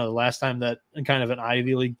unprecedented. The last time that kind of an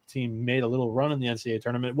Ivy League team made a little run in the NCAA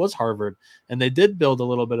tournament was Harvard, and they did build a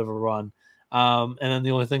little bit of a run. And then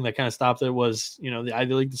the only thing that kind of stopped it was, the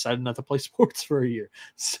Ivy League decided not to play sports for a year.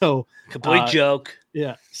 So complete joke.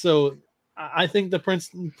 Yeah. So I think the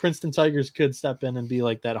Princeton Tigers could step in and be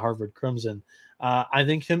like that Harvard Crimson. I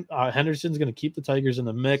think Henderson's going to keep the Tigers in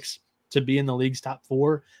the mix to be in the league's top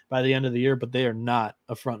 4 by the end of the year, but they are not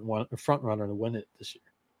a front runner to win it this year.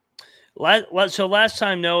 So last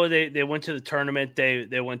time, Noah, they went to the tournament.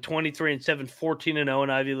 They went 23-7, 14-0 in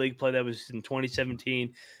Ivy League play. That was in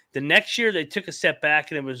 2017. The next year, they took a step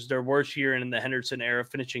back, and it was their worst year in the Henderson era,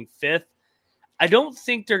 finishing 5th. I don't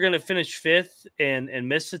think they're going to finish 5th and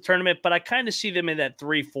miss the tournament, but I kind of see them in that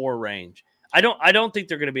 3-4 range. I don't think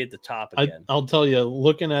they're going to be at the top again. I'll tell you,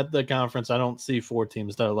 looking at the conference, I don't see 4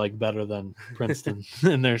 teams that are better than Princeton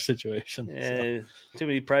in their situation. Too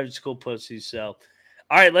many private school pussies. So,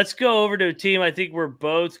 all right, let's go over to a team I think we're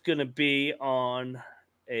both going to be on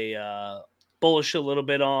a bullish a little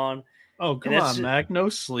bit on. Oh, come on, Mac. No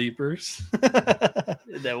sleepers.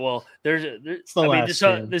 This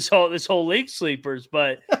whole league sleepers,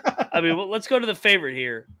 but let's go to the favorite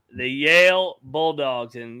here, the Yale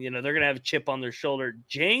Bulldogs, and they're going to have a chip on their shoulder.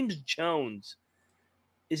 James Jones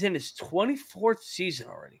is in his 24th season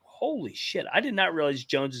already. Holy shit! I did not realize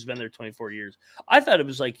Jones has been there 24 years. I thought it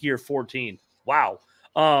was year 14. Wow.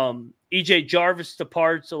 EJ Jarvis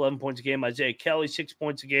departs, 11 points a game. Isaiah Kelly, 6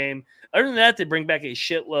 points a game. Other than that, they bring back a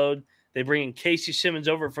shitload. They bring in Casey Simmons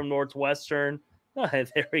over from Northwestern. Oh,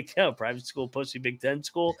 there we go. Private school, pussy, Big Ten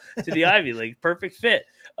school to the Ivy League. Perfect fit.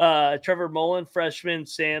 Trevor Mullen, freshman.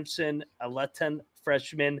 Samson Aletan,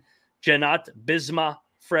 freshman. Janat Bisma,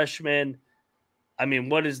 freshman.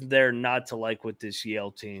 What is there not to like with this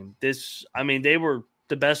Yale team? They were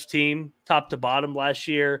the best team, top to bottom last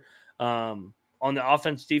year. On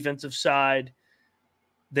the defensive side,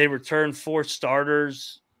 they returned 4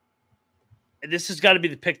 starters. This has got to be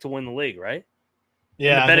the pick to win the league, right?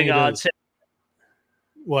 Yeah. The betting odds.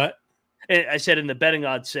 What? I said in the betting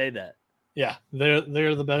odds say that. Yeah, they're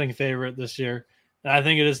the betting favorite this year. And I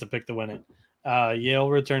think it is the pick to win it. Yale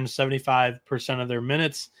returned 75% of their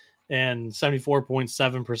minutes and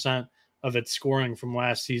 74.7% of its scoring from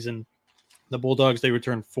last season. The Bulldogs, they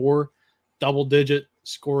returned 4 double-digit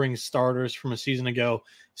scoring starters from a season ago.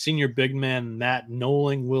 Senior big man Matt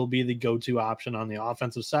Noling will be the go-to option on the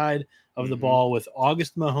offensive side. of the ball, with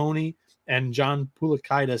August Mahoney and John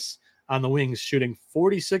Pulakaitis on the wings shooting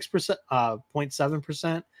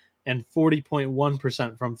 46.7% and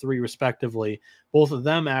 40.1% from three, respectively. Both of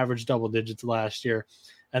them averaged double digits last year.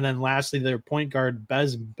 And then lastly, their point guard,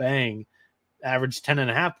 Bez Bang, averaged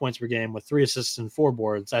 10.5 points per game with 3 assists and 4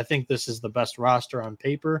 boards. I think this is the best roster on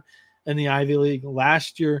paper in the Ivy League.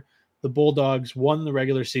 Last year, the Bulldogs won the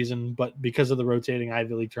regular season, but because of the rotating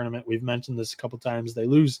Ivy League tournament, we've mentioned this a couple times, they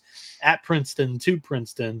lose at Princeton to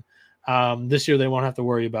Princeton. This year, they won't have to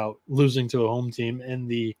worry about losing to a home team in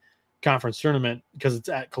the conference tournament because it's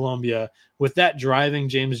at Columbia. With that driving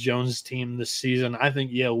James Jones team this season, I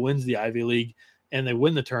think Yale wins the Ivy League and they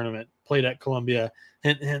win the tournament, played at Columbia.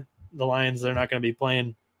 Hint, hint, the Lions, they're not going to be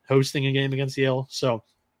hosting a game against Yale. So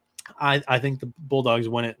I think the Bulldogs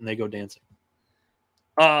win it and they go dancing.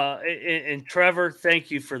 And Trevor,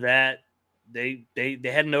 thank you for that. They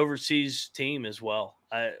had an overseas team as well.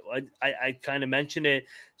 I kind of mentioned it.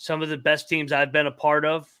 Some of the best teams I've been a part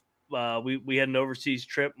of, we had an overseas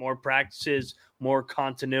trip, more practices, more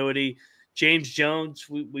continuity. James Jones,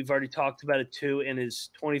 we've already talked about it too, in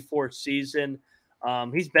his 24th season.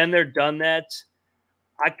 He's been there, done that.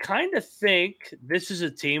 I kind of think this is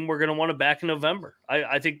a team we're going to want to back in November.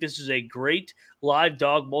 I think this is a great live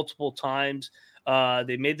dog multiple times.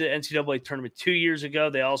 They made the NCAA tournament 2 years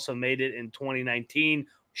ago. They also made it in 2019.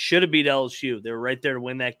 Should have beat LSU. They were right there to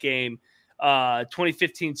win that game.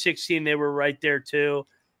 2015-16, they were right there too.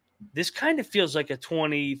 This kind of feels like a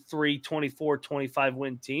 23, 24, 25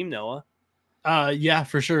 win team, Noah. Yeah,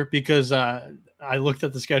 for sure. Because I looked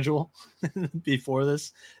at the schedule before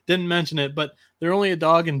this, didn't mention it, but they're only a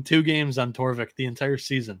dog in 2 games on Torvik the entire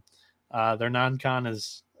season. Their non-con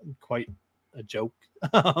is quite a joke.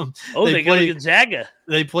 They go to Gonzaga.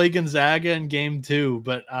 They play Gonzaga in game 2,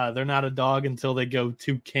 but they're not a dog until they go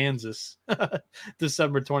to Kansas,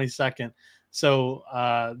 December 22nd. So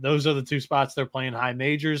those are the 2 spots they're playing high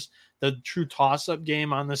majors. The true toss-up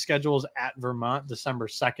game on the schedule is at Vermont, December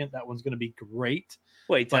 2nd. That one's going to be great.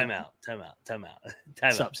 Wait, time out. Stop.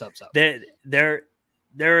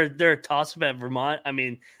 They're a toss-up at Vermont. I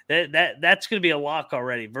mean, that's going to be a lock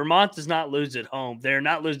already. Vermont does not lose at home. They're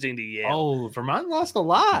not losing to Yale. Oh, Vermont lost a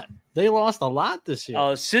lot. They lost a lot this year.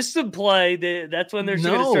 Oh, system play. That's when they're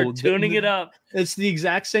going to start tuning it up. It's the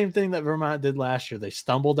exact same thing that Vermont did last year. They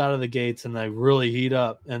stumbled out of the gates and they really heat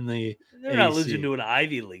up. And they're not losing to an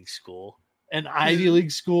Ivy League school. An Ivy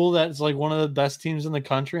League school that's like one of the best teams in the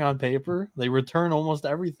country on paper. They return almost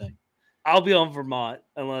everything. I'll be on Vermont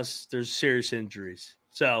unless there's serious injuries.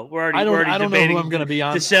 So I don't know who I'm going to be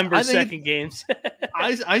on December 2nd games.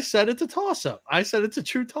 I said it's a toss-up. I said it's a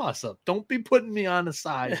true toss-up. Don't be putting me on the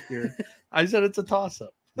side here. I said it's a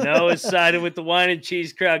toss-up. No, it's sided with the wine and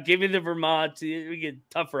cheese crowd. Give me the Vermont. We get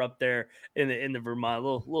tougher up there in the Vermont.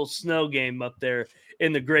 Little snow game up there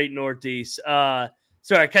in the great Northeast. Sorry,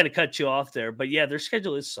 I kind of cut you off there, but yeah, their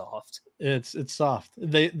schedule is soft. It's soft.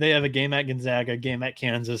 They have a game at Gonzaga, a game at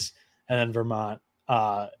Kansas, and then Vermont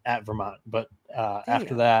at Vermont. But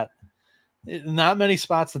after that, not many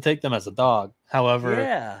spots to take them as a dog.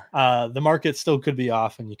 However, the market still could be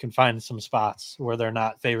off, and you can find some spots where they're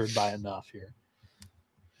not favored by enough here.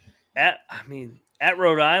 At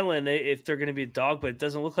Rhode Island, if they're going to be a dog, but it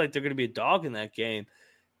doesn't look like they're going to be a dog in that game.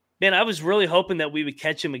 Man, I was really hoping that we would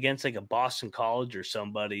catch him against like a Boston College or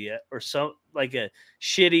somebody, or some like a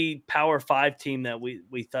shitty Power 5 team that we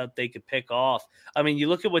thought they could pick off. I mean, you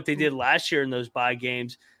look at what they did last year in those bye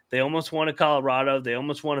games. They almost won at Colorado. They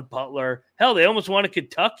almost won at Butler. Hell, they almost won at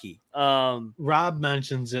Kentucky. Rob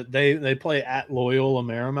mentions it. They play at Loyola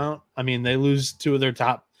Marymount. I mean, they lose 2 of their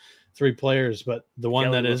top 3 players, but the one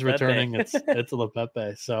Kelly that is LePepe. returning, it's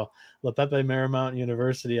LePepe. So LePepe Marymount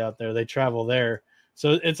University out there, they travel there.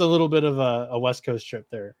 So it's a little bit of a West Coast trip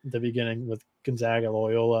there at the beginning with Gonzaga,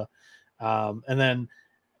 Loyola. And then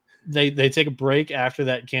they take a break after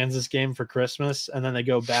that Kansas game for Christmas, and then they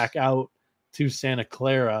go back out to Santa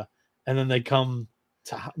Clara, and then they come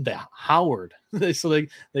to Howard. They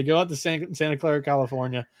go out to Santa Clara,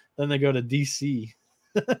 California, then they go to DC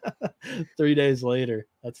 3 days later.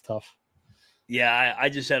 That's tough. Yeah, I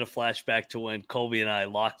just had a flashback to when Colby and I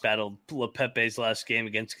lock battled LePepe's last game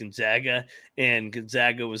against Gonzaga, and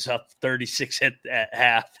Gonzaga was up 36 at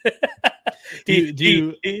half. Do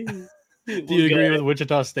you agree with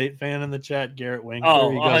Wichita State fan in the chat, Garrett Winkler?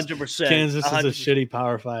 Oh, 100%. Kansas 100%. is a shitty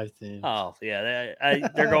Power 5 team. Oh yeah,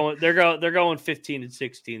 they're going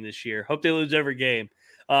 15-16 this year. Hope they lose every game.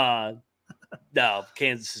 No,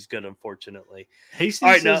 Kansas is good, unfortunately.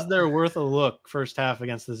 Hasty says they're worth a look first half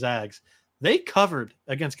against the Zags. They covered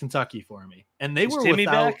against Kentucky for me, and they were Timmy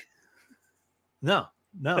without. Back? No,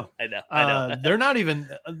 No, I know. They're not even.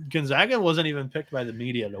 Gonzaga wasn't even picked by the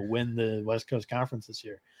media to win the West Coast Conference this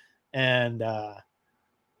year. And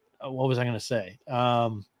what was I going to say?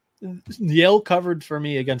 Yale covered for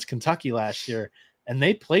me against Kentucky last year, and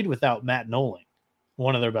they played without Matt Nolan,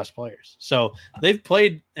 one of their best players. So they've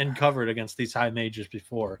played and covered against these high majors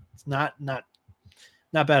before. It's not bad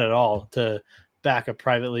at all to back a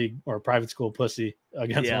private league or private school pussy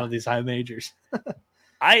against one of these high majors.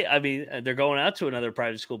 I mean, they're going out to another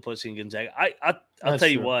private school pussy in Gonzaga. I'll tell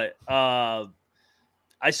you what.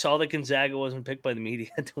 I saw that Gonzaga wasn't picked by the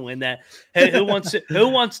media to win that. Hey, who wants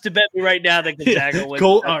to bet me right now that Gonzaga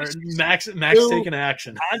wins? Max taking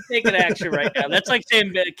action. I'm taking action right now. That's like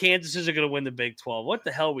saying Kansas isn't going to win the Big 12. What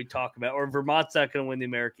the hell are we talking about? Or Vermont's not going to win the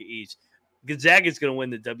America East. Gonzaga's going to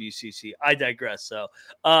win the WCC. I digress. So,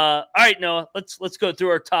 all right, Noah, let's go through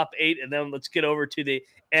our top 8, and then let's get over to the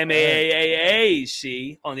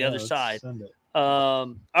MAAAC on the other side.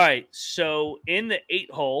 All right, so in the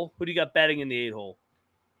 8 hole, who do you got batting in the 8 hole?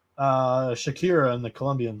 Shakira and the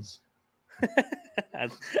Colombians.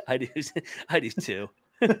 I do too.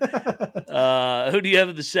 Who do you have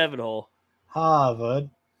in the 7 hole? Harvard.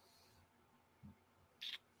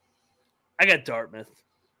 I got Dartmouth.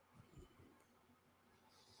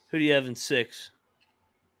 Who do you have in 6?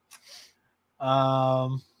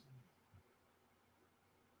 Penn.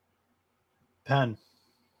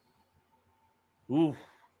 Ooh,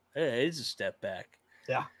 hey, it's a step back.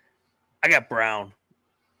 Yeah. I got Brown.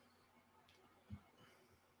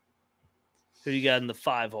 Who do you got in the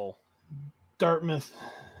 5 hole? Dartmouth.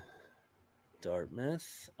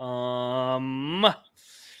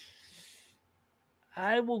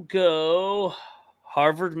 I will go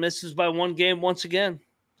Harvard misses by 1 game once again.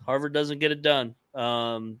 Harvard doesn't get it done.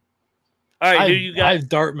 All right, who you got? I have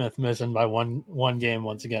Dartmouth missing by one game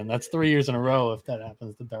once again. That's 3 years in a row if that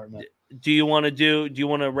happens to Dartmouth. Do you want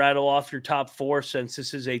to rattle off your top 4 since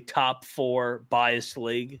this is a top 4 biased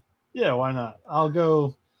league? Yeah, why not? I'll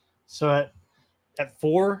go. So at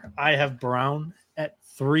 4, I have Brown. At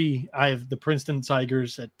 3, I have the Princeton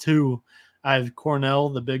Tigers. At 2, I have Cornell,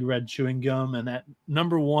 the Big Red Chewing Gum. And at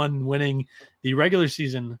number 1, winning the regular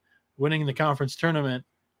season, winning the conference tournament,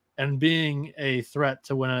 and being a threat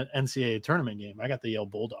to win an NCAA tournament game, I got the Yale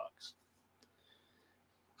Bulldogs.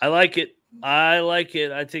 I like it.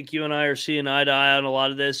 I think you and I are seeing eye to eye on a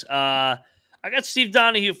lot of this. I got Steve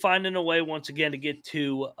Donahue finding a way once again to get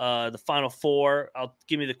to the Final Four. I'll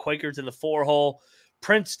give me the Quakers in the 4 hole.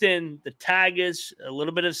 Princeton, the Tigers, a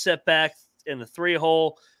little bit of setback in the 3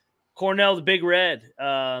 hole. Cornell, the Big Red.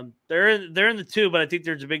 They're in the 2, but I think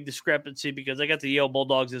there's a big discrepancy because I got the Yale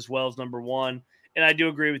Bulldogs as well as number 1. And I do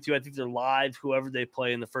agree with you. I think they're live, whoever they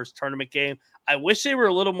play in the first tournament game. I wish they were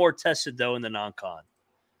a little more tested, though, in the non-con.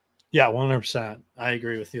 Yeah, 100%. I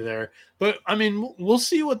agree with you there. But, I mean, we'll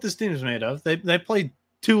see what this team is made of. They played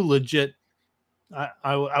 2 legit,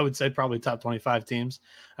 I would say probably top 25 teams.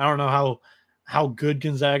 I don't know how good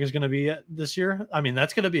Gonzaga is going to be this year. I mean,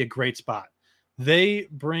 that's going to be a great spot. They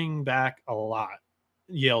bring back a lot.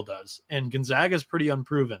 Yale does. And Gonzaga is pretty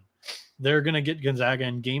unproven. They're going to get Gonzaga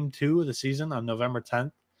in game 2 of the season on November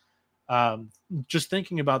 10th. Just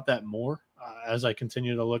thinking about that more as I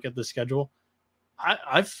continue to look at the schedule,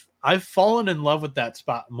 I've fallen in love with that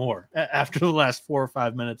spot more after the last 4 or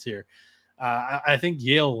 5 minutes here. I think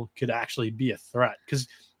Yale could actually be a threat because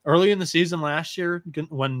early in the season last year,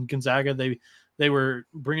 when Gonzaga they were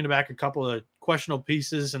bringing back a couple of questionable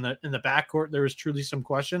pieces in the backcourt, there was truly some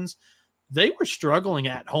questions. They were struggling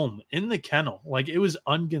at home in the kennel. Like it was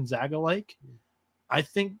un-Gonzaga like. I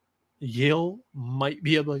think Yale might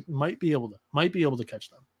be able to catch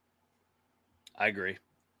them. I agree.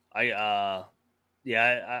 I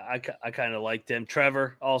kind of like them.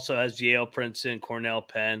 Trevor also has Yale, Princeton, Cornell,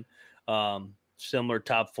 Penn, similar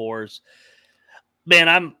top 4s. Man,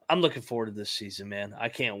 I'm looking forward to this season, man. I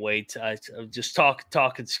can't wait. I just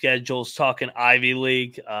talking schedules, talking Ivy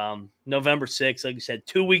League. November 6th, like you said,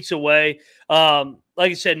 2 weeks away. Like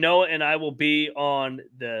I said, Noah and I will be on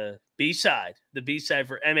the B side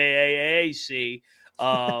for MAAAC.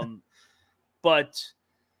 But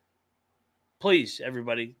please,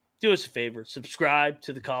 everybody, do us a favor. Subscribe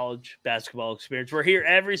to the College Basketball Experience. We're here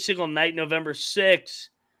every single night, November 6th.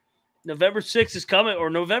 November 6th is coming, or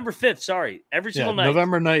November 5th, sorry. Every single night.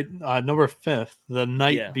 November 5th, the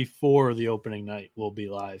night before the opening night, we'll be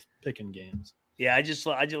live picking games. Yeah, I just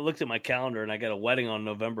looked at my calendar, and I got a wedding on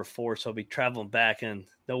November 4th, so I'll be traveling back, and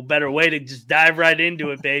no better way to just dive right into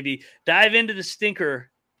it, baby. Dive into the stinker.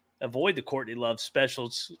 Avoid the Courtney Love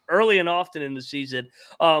specials early and often in the season.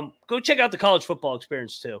 Go check out the College Football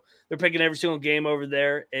Experience, too. They're picking every single game over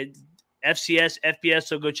there. FCS, FBS.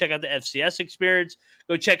 So go check out the FCS experience.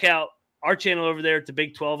 Go check out our channel over there at the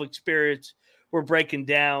Big 12 experience. We're breaking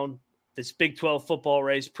down this Big 12 football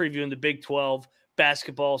race, previewing the Big 12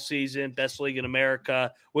 basketball season, best league in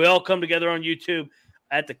America. We all come together on YouTube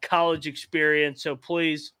at the college experience. So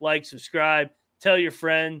please like, subscribe, tell your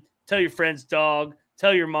friend's dog,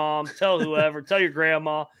 tell your mom, tell whoever, tell your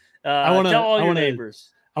grandma, tell all your neighbors.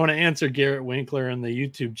 I want to answer Garrett Winkler in the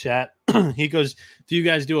YouTube chat. He goes, do you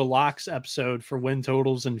guys do a locks episode for win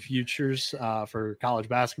totals and futures for college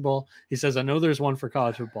basketball? He says, I know there's one for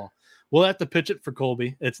college football. We'll have to pitch it for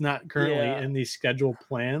Colby. It's not currently in these scheduled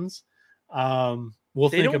plans. We'll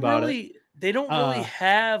think about it. They don't really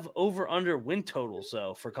have over-under win totals,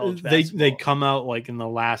 though, for college basketball. They come out like in the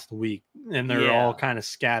last week, and they're all kind of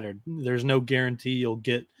scattered. There's no guarantee you'll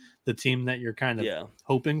get the team that you're kind of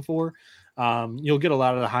hoping for. You'll get a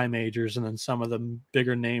lot of the high majors and then some of the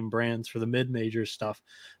bigger name brands for the mid-major stuff.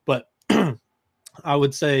 But I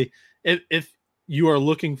would say if you are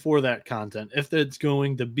looking for that content, if it's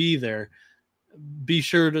going to be there, be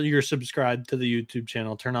sure you're subscribed to the YouTube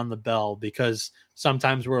channel, turn on the bell, because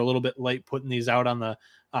sometimes we're a little bit late putting these out on the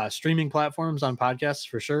streaming platforms on podcasts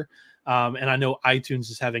for sure. And I know iTunes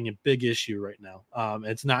is having a big issue right now.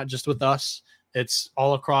 It's not just with us. It's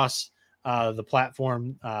all across the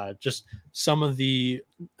platform. Just some of the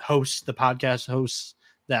hosts, the podcast hosts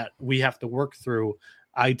that we have to work through,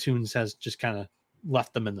 iTunes has just kind of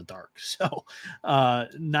left them in the dark. So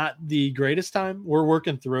not the greatest time. We're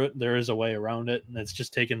working through it. There is a way around it, and it's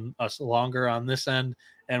just taking us longer on this end.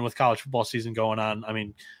 And with college football season going on, I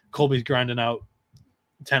mean, Colby's grinding out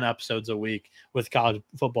 10 episodes a week with college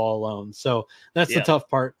football alone. So that's the tough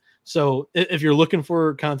part. So if you're looking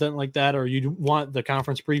for content like that, or you want the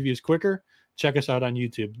conference previews quicker, check us out on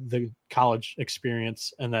YouTube, the college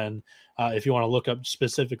experience. And then if you want to look up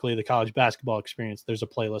specifically the college basketball experience, there's a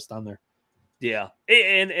playlist on there. Yeah.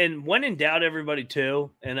 And when in doubt, everybody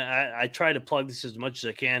too, and I try to plug this as much as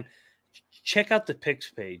I can, check out the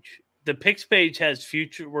picks page. The picks page has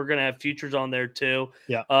future. We're going to have futures on there too.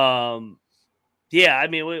 Yeah. I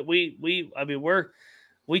mean,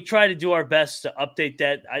 we try to do our best to update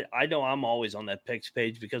that. I know I'm always on that picks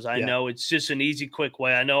page because I know it's just an easy, quick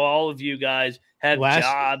way. I know all of you guys have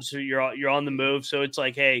jobs, or you're on the move. So it's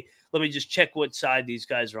like, hey, let me just check what side these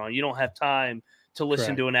guys are on. You don't have time to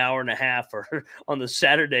listen to an hour and a half, or on the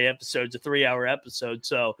Saturday episodes, a 3-hour episode.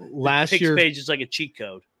 So last year page is like a cheat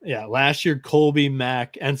code. Yeah. Last year, Colby,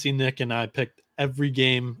 Mac, NC Nick, and I picked every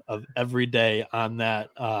game of every day on that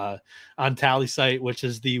on Tally Site, which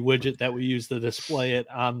is the widget that we use to display it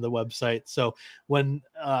on the website. So when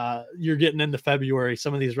you're getting into February,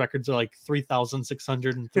 some of these records are like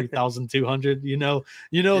 3,600 and 3,200.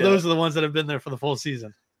 Those are the ones that have been there for the full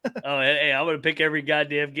season. Hey, I'm going to pick every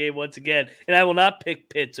goddamn game once again. And I will not pick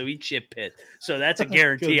Pitt, so eat shit, Pitt. So that's a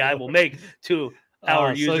guarantee I will make to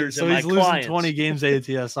our users and my clients. So he's losing 20 games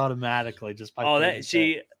ATS automatically just by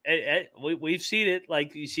we've seen it.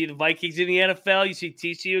 Like, you see the Vikings in the NFL, you see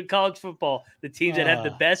TCU in college football. The teams that have the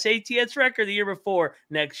best ATS record the year before,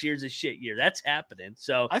 next year's a shit year. That's happening.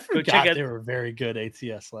 So I forgot they were very good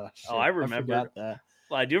ATS last year. I remember. I forgot that.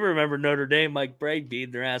 Well, I do remember Notre Dame, Mike Bragg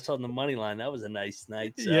beating their ass on the money line. That was a nice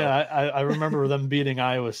night. So. Yeah, I remember them beating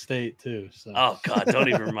Iowa State too. So. Oh God, don't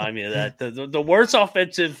even remind me of that. The worst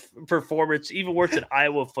offensive performance, even worse than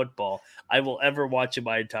Iowa football, I will ever watch in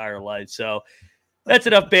my entire life. So that's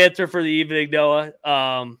enough banter for the evening, Noah.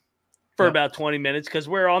 For about 20 minutes, because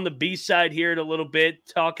we're on the B side here in a little bit,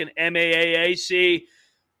 talking MAAAC.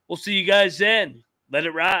 We'll see you guys then. Let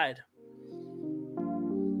it ride.